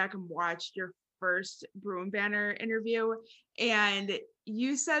 I went back and watched your first Bruin Banner interview, and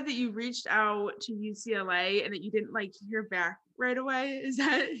you said that you reached out to UCLA and that you didn't like hear back right away. Is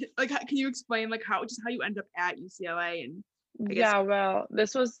that like, can you explain like how you end up at UCLA? And I guess Yeah, well,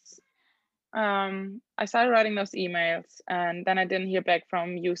 this was I started writing those emails and then I didn't hear back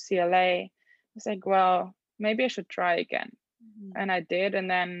from UCLA. I was like, well, maybe I should try again. And I did,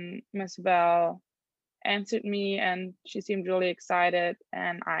 and then Miss Bell answered me and she seemed really excited,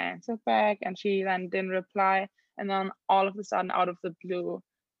 and I answered back and she then didn't reply. And then all of a sudden, out of the blue,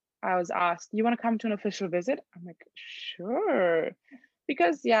 I was asked, you want to come to an official visit? I'm like, sure.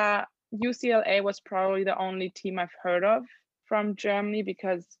 Because yeah, UCLA was probably the only team I've heard of from Germany,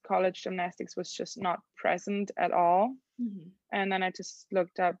 because college gymnastics was just not present at all. And then I just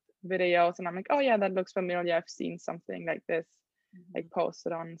looked up videos and I'm like, oh yeah, that looks familiar. I've seen something like this, like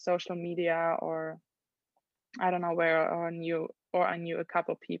posted on social media, or I don't know where, or I knew a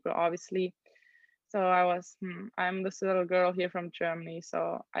couple people, obviously. So I was, I'm this little girl here from Germany,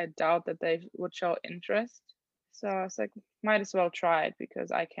 so I doubt that they would show interest. So I was like, might as well try it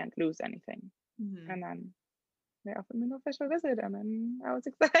because I can't lose anything. And then they offered me an official visit, and then I was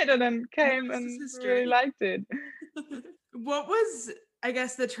excited and came and really liked it. what was, I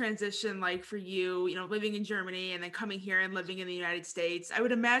guess, the transition like for you, living in Germany and then coming here and living in the United States? I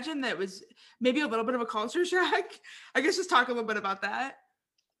would imagine that was maybe a little bit of a culture shock. I guess just talk a little bit about that.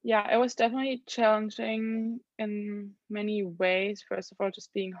 Yeah, it was definitely challenging in many ways. First of all,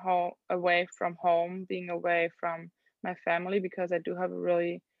 just being away from home, being away from my family, because I do have a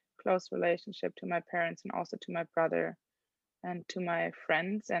really close relationship to my parents and also to my brother and to my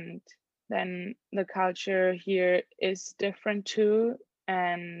friends. And then the culture here is different too.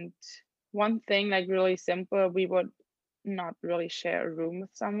 And one thing, like really simple, we would not really share a room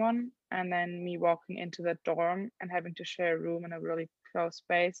with someone. And then me walking into the dorm and having to share a room in a really close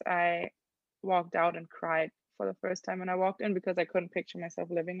space, I walked out and cried for the first time when I walked in, because I couldn't picture myself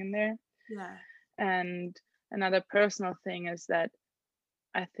living in there. Yeah. And another personal thing is that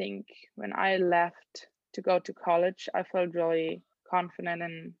I think when I left to go to college, I felt really confident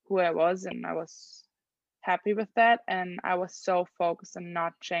in who I was, and I was happy with that. And I was so focused on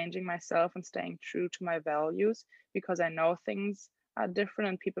not changing myself and staying true to my values, because I know things are different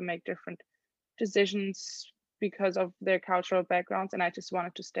and people make different decisions because of their cultural backgrounds. And I just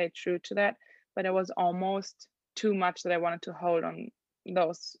wanted to stay true to that. But it was almost too much that I wanted to hold on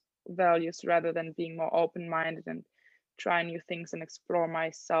those values rather than being more open-minded and try new things and explore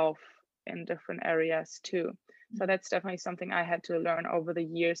myself in different areas too. So that's definitely something I had to learn over the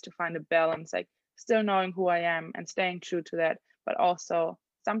years, to find a balance, like still knowing who I am and staying true to that, but also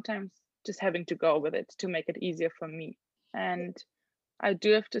sometimes just having to go with it to make it easier for me. And I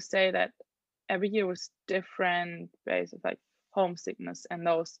do have to say that every year was different based on like homesickness and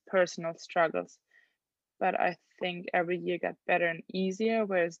those personal struggles. But I think every year got better and easier,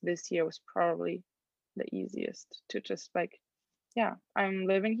 whereas this year was probably the easiest to just like, yeah, I'm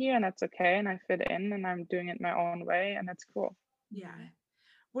living here and that's okay, and I fit in and I'm doing it my own way, and that's cool. Yeah.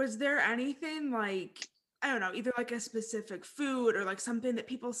 Was there anything like I don't know, either like a specific food or like something that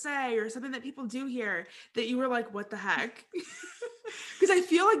people say or something that people do here that you were like, what the heck? Because I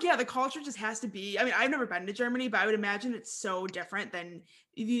feel like, yeah, the culture just has to be. I mean, I've never been to Germany, but I would imagine it's so different than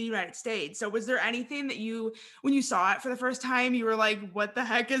the United States. So, was there anything that you, when you saw it for the first time, you were like, what the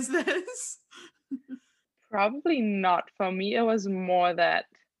heck is this? Probably not. For me, it was more that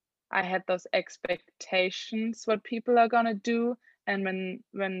I had those expectations what people are gonna do, and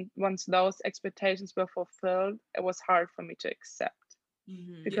when once those expectations were fulfilled, it was hard for me to accept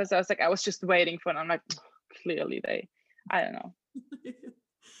because I was just waiting for it. I'm like, clearly I don't know.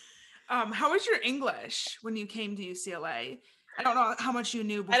 How was your English when you came to UCLA? I don't know how much you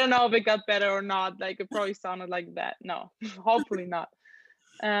knew before. I don't know if it got better or not. Like it probably sounded like that. No, hopefully not.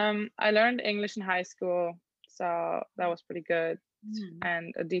 I learned English in high school, so that was pretty good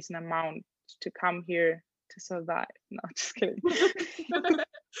and a decent amount to come here to survive. No, just kidding.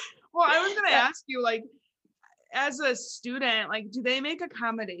 Well, I was gonna ask you, like, as a student, like, do they make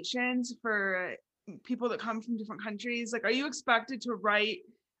accommodations for people that come from different countries? Like, are you expected to write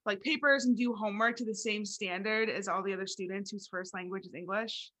like papers and do homework to the same standard as all the other students whose first language is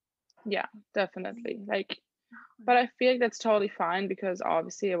English? Yeah, definitely. Like, but I feel like that's totally fine because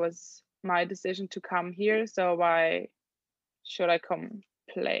obviously it was my decision to come here. So why should I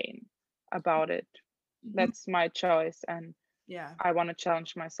complain about it? That's my choice, and Yeah. I want to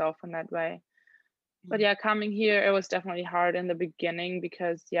challenge myself in that way. But yeah, coming here, it was definitely hard in the beginning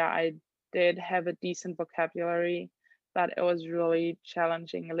because yeah, I did have a decent vocabulary, but it was really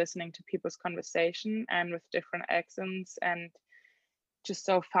challenging listening to people's conversation and with different accents and just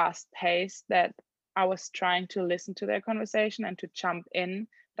so fast paced that I was trying to listen to their conversation and to jump in.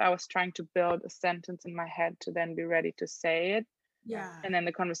 But I was trying to build a sentence in my head to then be ready to say it. Yeah. And then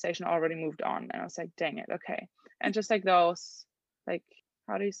the conversation already moved on. And I was like, dang it, okay. And just like those, like,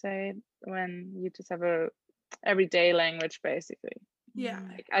 how do you say it? When you just have a everyday language, basically. Yeah.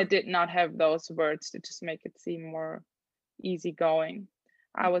 Like, I did not have those words to just make it seem more easygoing.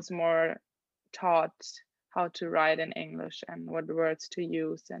 I was more taught how to write in English and what words to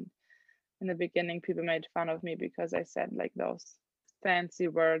use. And in the beginning, people made fun of me because I said like those fancy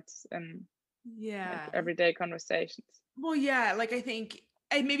words and Yeah. like everyday conversations. Well, yeah, like I think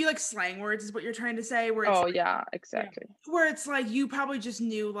maybe like slang words is what you're trying to say, where it's Oh like, yeah, exactly. where it's like you probably just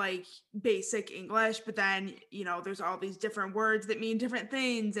knew like basic English, but then there's all these different words that mean different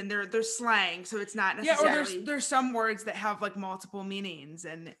things, and they're slang, so it's not necessarily. Yeah, or there's some words that have like multiple meanings,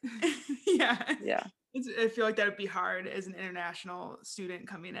 and yeah. I feel like that would be hard as an international student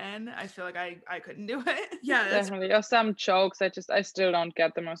coming in. I feel like I couldn't do it. Yeah, definitely. Or some jokes, I still don't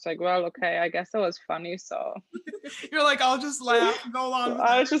get them. I was like, well, okay, I guess it was funny, so. You're like, I'll just laugh, go along with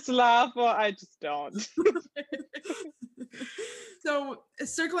I'll just laugh, or I just don't. So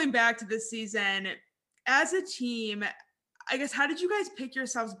circling back to this season, as a team, I guess, how did you guys pick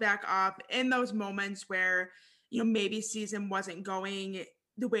yourselves back up in those moments where, maybe season wasn't going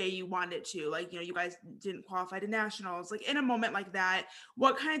the way you wanted to? Like, you guys didn't qualify to nationals. Like, in a moment like that,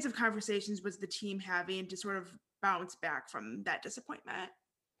 what kinds of conversations was the team having to sort of bounce back from that disappointment?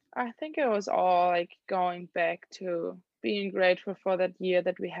 I think it was all like going back to being grateful for that year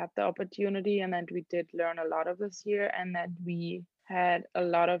that we had the opportunity and that we did learn a lot of this year and that we had a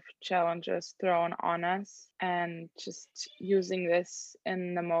lot of challenges thrown on us and just using this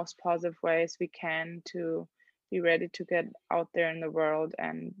in the most positive ways we can to be ready to get out there in the world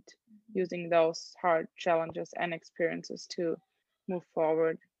and using those hard challenges and experiences to move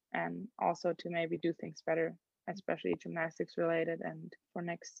forward and also to maybe do things better, especially gymnastics related and for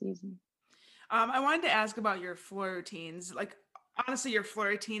next season. I wanted to ask about your floor routines. Like, honestly, your floor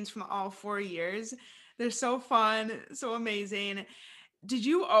routines from all 4 years, they're so fun, so amazing. Did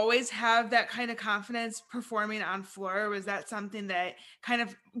you always have that kind of confidence performing on floor? Or was that something that kind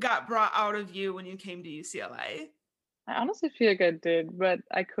of got brought out of you when you came to UCLA? I honestly feel like I did, but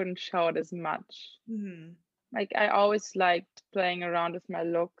I couldn't show it as much. Like, I always liked playing around with my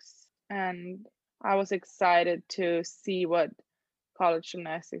looks, and I was excited to see what college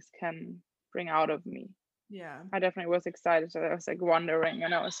gymnastics can bring out of me. Yeah. I definitely was excited. So I was like wondering,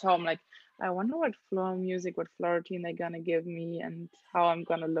 and I was home like, I wonder what floor music, what floor routine they're gonna give me and how I'm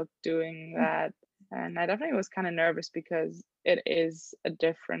gonna look doing that. And I definitely was kind of nervous because it is a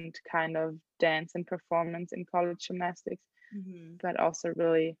different kind of dance and performance in college gymnastics, but also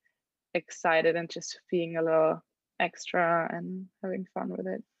really excited and just being a little extra and having fun with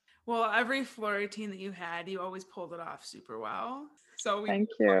it. Well, every floor routine that you had, you always pulled it off super well. So thank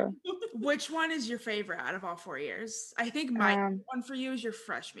you. Which one is your favorite out of all 4 years? I think my one for you is your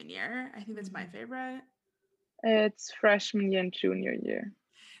freshman year. I think that's my favorite. It's freshman year and junior year.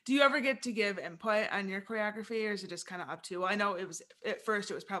 Do you ever get to give input on your choreography, or is it just kind of up to? Well, I know it was at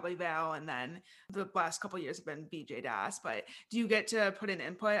first it was probably Val, and then the last couple of years have been BJ Das. But do you get to put in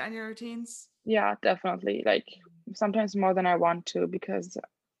input on your routines? Yeah, definitely. Like sometimes more than I want to because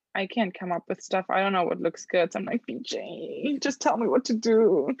I can't come up with stuff. I don't know what looks good. So I'm like, BJ, just tell me what to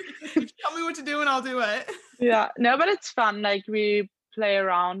do. Tell me what to do and I'll do it. Yeah, no, but it's fun. Like we play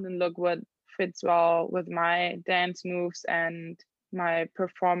around and look what fits well with my dance moves and my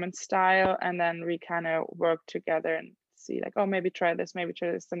performance style. And then we kind of work together and see like, oh, maybe try this, maybe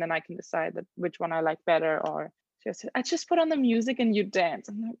try this. And then I can decide that which one I like better. Or I just put on the music and you dance.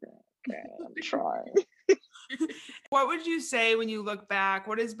 I'm like, okay, I'm trying. What would you say when you look back?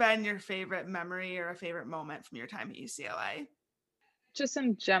 What has been your favorite memory or a favorite moment from your time at UCLA? Just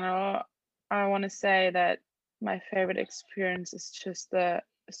in general, I want to say that my favorite experience is just the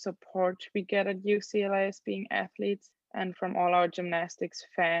support we get at UCLA as being athletes and from all our gymnastics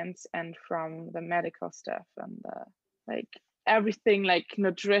fans and from the medical staff and like everything like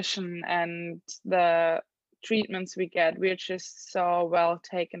nutrition and the treatments we get. We're just so well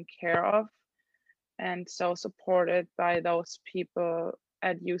taken care of and so supported by those people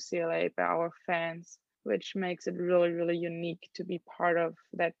at UCLA, by our fans, which makes it really, really unique to be part of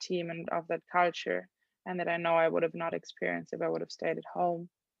that team and of that culture. And that I know I would have not experienced if I would have stayed at home.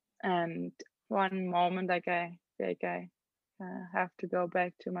 And one moment, like I have to go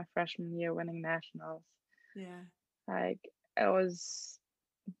back to my freshman year winning nationals. Yeah. Like it was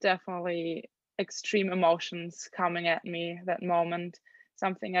definitely extreme emotions coming at me that moment,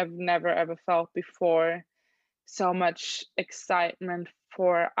 something I've never ever felt before. So much excitement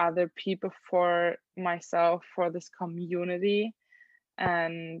for other people, for myself, for this community.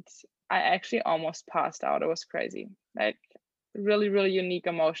 And I actually almost passed out. It was crazy. Like really, really unique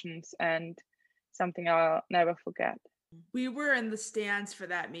emotions and something I'll never forget. We were in the stands for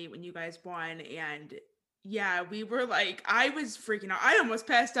that meet when you guys won, and yeah, we were like, I was freaking out. I almost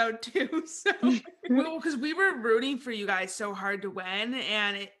passed out too. So, well, because we were rooting for you guys so hard to win,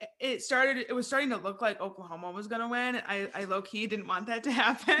 and it was starting to look like Oklahoma was gonna win. I low key didn't want that to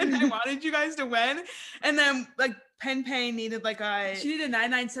happen. I wanted you guys to win, and then like Pen Payne needed she needed a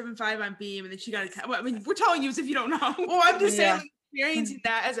 9975 on beam, and then she got a 10. Well, I mean, we're telling you as if you don't know. Well, I'm just saying. Like, experiencing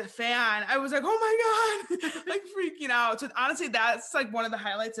that as a fan, I was like, oh my God, like freaking out. So honestly, that's like one of the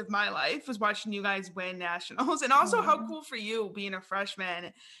highlights of my life was watching you guys win nationals. And also how cool for you being a freshman,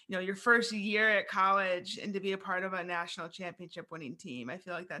 you know, your first year at college and to be a part of a national championship winning team. I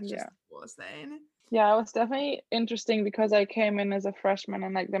feel like that's just the coolest thing. Yeah, it was definitely interesting because I came in as a freshman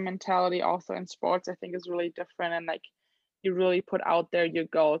and like the mentality also in sports, I think is really different. And like you really put out there your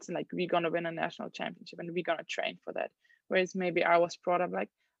goals and like, we're going to win a national championship and we're going to train for that. Whereas maybe I was brought up like,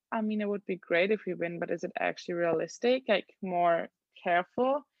 I mean, it would be great if we win, but is it actually realistic? Like more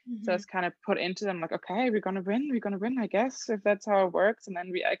careful. Mm-hmm. So it's kind of put into them like, okay, we're going to win, I guess, if that's how it works. And then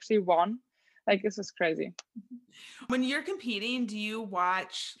we actually won. Like, this is crazy. When you're competing, do you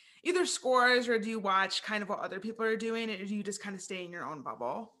watch either scores or do you watch kind of what other people are doing? Or do you just kind of stay in your own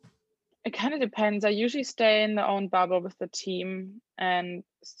bubble? It kind of depends. I usually stay in the own bubble with the team, and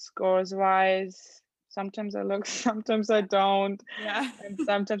scores wise, sometimes I look, sometimes I don't. Yeah. And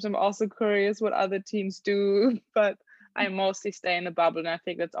sometimes I'm also curious what other teams do, but I mostly stay in the bubble. And I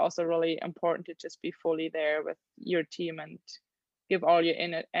think that's also really important to just be fully there with your team and give all your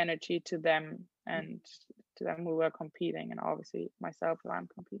energy to them and to them who are competing, and obviously myself who I'm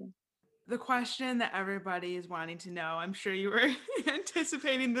competing. The question that everybody is wanting to know, I'm sure you were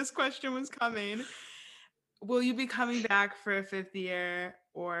anticipating this question was coming. Will you be coming back for a 5th year,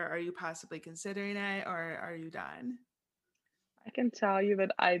 or are you possibly considering it, or are you done? I can tell you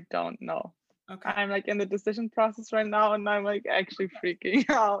that I don't know. Okay. I'm like in the decision process right now, and I'm like actually freaking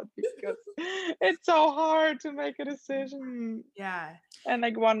out because it's so hard to make a decision. Yeah. And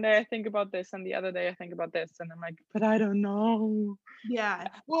like one day I think about this and the other day I think about this, and I'm like, but I don't know. Yeah.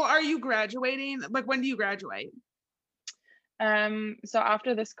 Well, are you graduating? Like, when do you graduate? So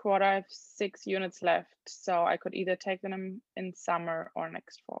after this quarter, I have 6 units left. So I could either take them in summer or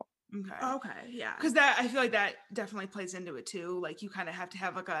next fall. Okay. Yeah. Because I feel like that definitely plays into it too. Like you kind of have to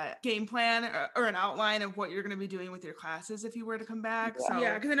have like a game plan or an outline of what you're going to be doing with your classes if you were to come back. Yeah. So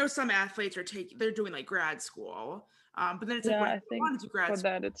yeah, because I know some athletes they're doing like grad school. But then it's like, I think for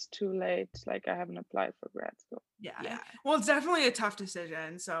that it's too late. Like I haven't applied for grad school. Yeah. Well, it's definitely a tough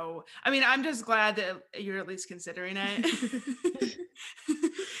decision. So, I mean, I'm just glad that you're at least considering it.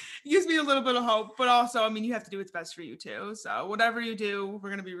 Gives me a little bit of hope, but also, I mean, you have to do what's best for you too. So whatever you do, we're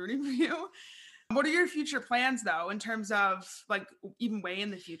going to be rooting for you. What are your future plans, though, in terms of, like, even way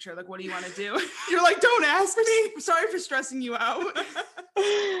in the future? Like, what do you want to do? You're like, don't ask me. Sorry for stressing you out.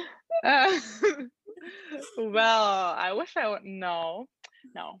 Well, I wish I would know.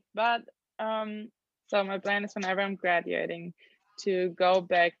 No, but so my plan is whenever I'm graduating to go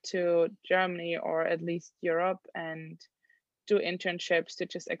back to Germany or at least Europe and do internships to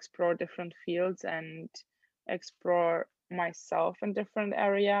just explore different fields and explore myself in different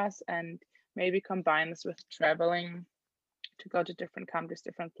areas and maybe combine this with traveling to go to different countries,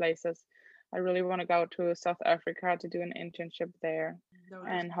 different places. I really want to go to South Africa to do an internship there.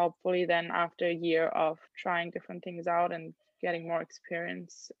 And hopefully then after a year of trying different things out and getting more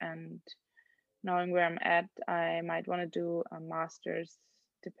experience and knowing where I'm at, I might want to do a master's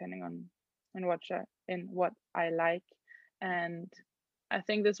depending on in what I like. And I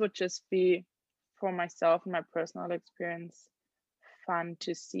think this would just be for myself and my personal experience fun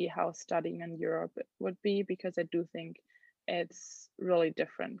to see how studying in Europe would be, because I do think it's really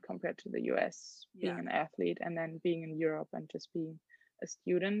different compared to the US, being an athlete and then being in Europe and just being a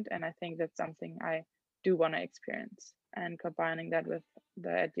student. And I think that's something I do want to experience, and combining that with the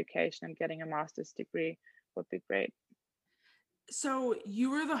education and getting a master's degree would be great. So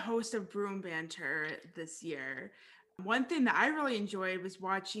you were the host of Brew and Banter this year. One thing that I really enjoyed was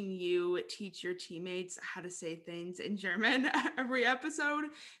watching you teach your teammates how to say things in German every episode.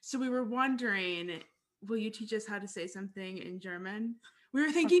 So we were wondering, will you teach us how to say something in German? We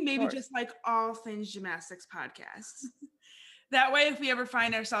were thinking maybe just like All Things Gymnastics podcasts. That way, if we ever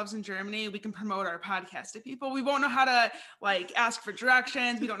find ourselves in Germany, we can promote our podcast to people. We won't know how to like ask for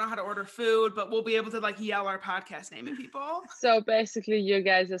directions. We don't know how to order food, but we'll be able to like yell our podcast name at people. So basically, you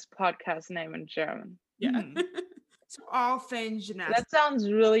guys' podcast name in German. Yeah. Mm-hmm. So All Things Gymnastics. That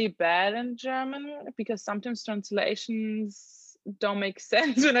sounds really bad in German because sometimes translations don't make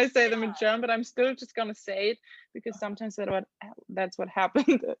sense when I say them in German, but I'm still just gonna say it because sometimes that's what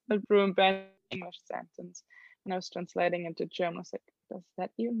happened at Brew and Banter English sentence. When I was translating into German, I was like, does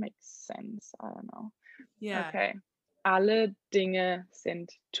that even make sense? I don't know. Yeah. Okay. Alle Dinge sind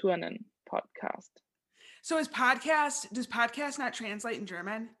Turnen podcast. So does podcast not translate in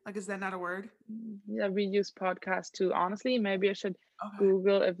German? Like, is that not a word? Yeah, we use podcast too. Honestly, maybe I should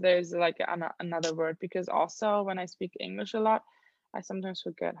Google if there's like another word, because also when I speak English a lot, I sometimes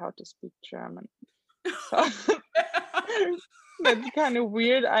forget how to speak German. So that's kind of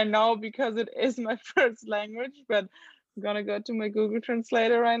weird, I know, because it is my first language, but I'm gonna go to my Google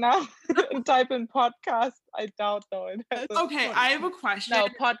Translator right now and type in podcast. I doubt though. Okay, I have a question. No,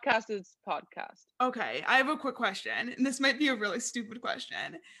 podcast is podcast. Okay, I have a quick question, and this might be a really stupid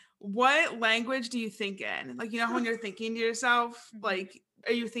question. What language do you think in? Like, you know, when you're thinking to yourself, like,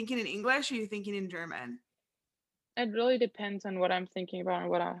 are you thinking in English or are you thinking in German? It really depends on what I'm thinking about and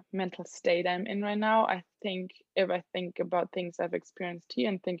what mental state I'm in right now. I think if I think about things I've experienced here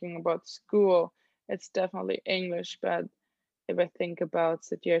and thinking about school, it's definitely English. But if I think about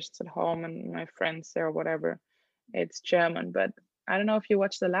situations at home and my friends there or whatever, it's German. But I don't know if you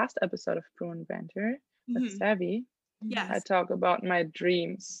watched the last episode of Brew and Banter with Savvy. Yes. I talk about my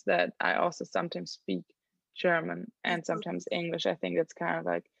dreams that I also sometimes speak German and sometimes English. I think it's kind of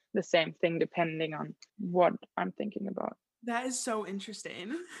like the same thing depending on what I'm thinking about. That is so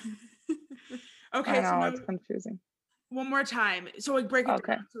interesting. Okay, I know, it's confusing. One more time. So like break it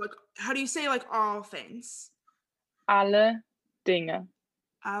down. So like, how do you say like all things? Alle Dinge.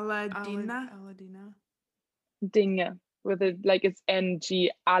 Alle Dinge. Dinge. With it like it's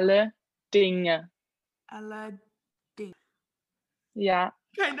NG. Alle Dinge. Alle Dinge. Yeah.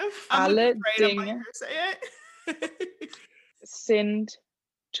 Kind of. Alle Dinge say it. sind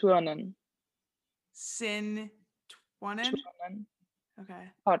Turnen. Sind Turnen.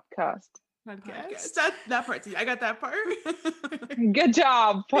 Okay. Podcast. That part's easy. I got that part. Good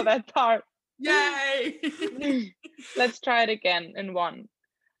job for that part. Yay! Let's try it again in one.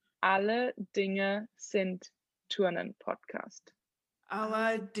 Alle Dinge sind Turnen podcast.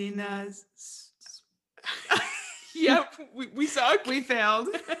 Alle Dinge. Yep, we suck. We failed.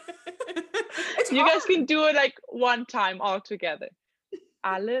 You guys can do it like one time all together.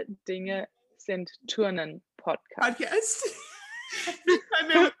 Alle Dinge sind Turnen podcast. I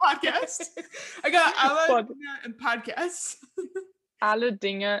made a podcast. I got alle Dinge and podcasts. Alle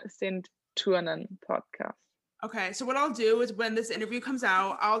Dinge sind Turnen podcast. Okay, so what I'll do is when this interview comes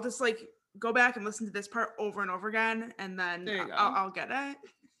out, I'll just like go back and listen to this part over and over again, and then I'll get it.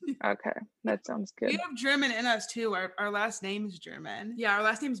 Okay, that sounds good. We have German in us too. Our last name is German. Yeah, our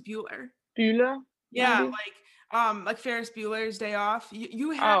last name is Bueller. Bueller? Yeah, like Ferris Bueller's Day Off.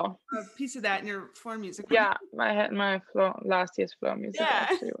 You have a piece of that in your floor music. Yeah, I had my last year's floor music. Yeah.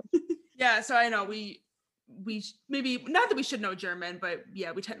 Actually. Yeah, so I know we maybe, not that we should know German, but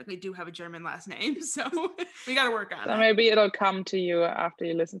yeah, we technically do have a German last name, so we got to work on So it. maybe it'll come to you after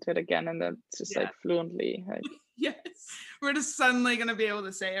you listen to it again, and then it's just like fluently. Like, Yes, we're just suddenly gonna be able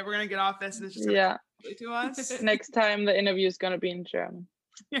to say it. We're gonna get off this, and it's just gonna come to us. Next time the interview is gonna be in German.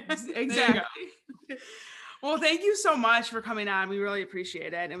 Yes, exactly. Well, thank you so much for coming on. We really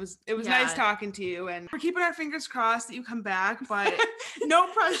appreciate it. It was nice talking to you, and we're keeping our fingers crossed that you come back, but no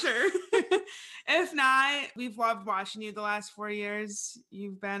pressure. If not, we've loved watching you the last 4 years.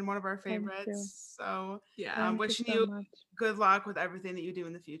 You've been one of our favorites. So Yeah, wishing so you much. good luck with everything that you do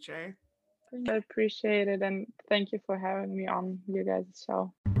in the future. I appreciate it, and thank you for having me on you guys'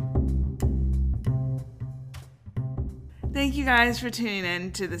 show. Thank you guys for tuning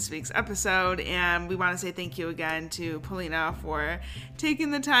in to this week's episode, and we want to say thank you again to Polina for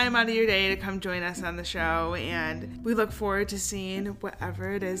taking the time out of your day to come join us on the show, and we look forward to seeing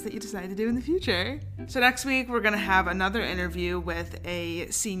whatever it is that you decide to do in the future. So next week, we're going to have another interview with a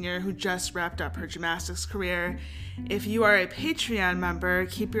senior who just wrapped up her gymnastics career. If you are a Patreon member,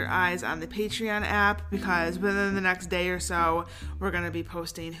 keep your eyes on the Patreon app, because within the next day or so, we're going to be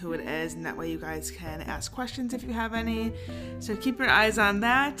posting who it is, and that way you guys can ask questions if you have any. So keep your eyes on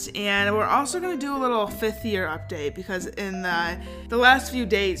that. And we're also going to do a little 5th year update, because in the last few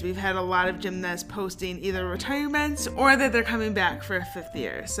days, we've had a lot of gymnasts posting either retirements or that they're coming back for a 5th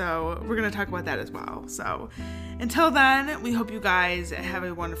year. So we're going to talk about that as well. So until then, we hope you guys have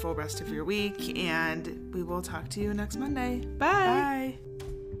a wonderful rest of your week, and we will talk to you next Monday. Bye. Bye.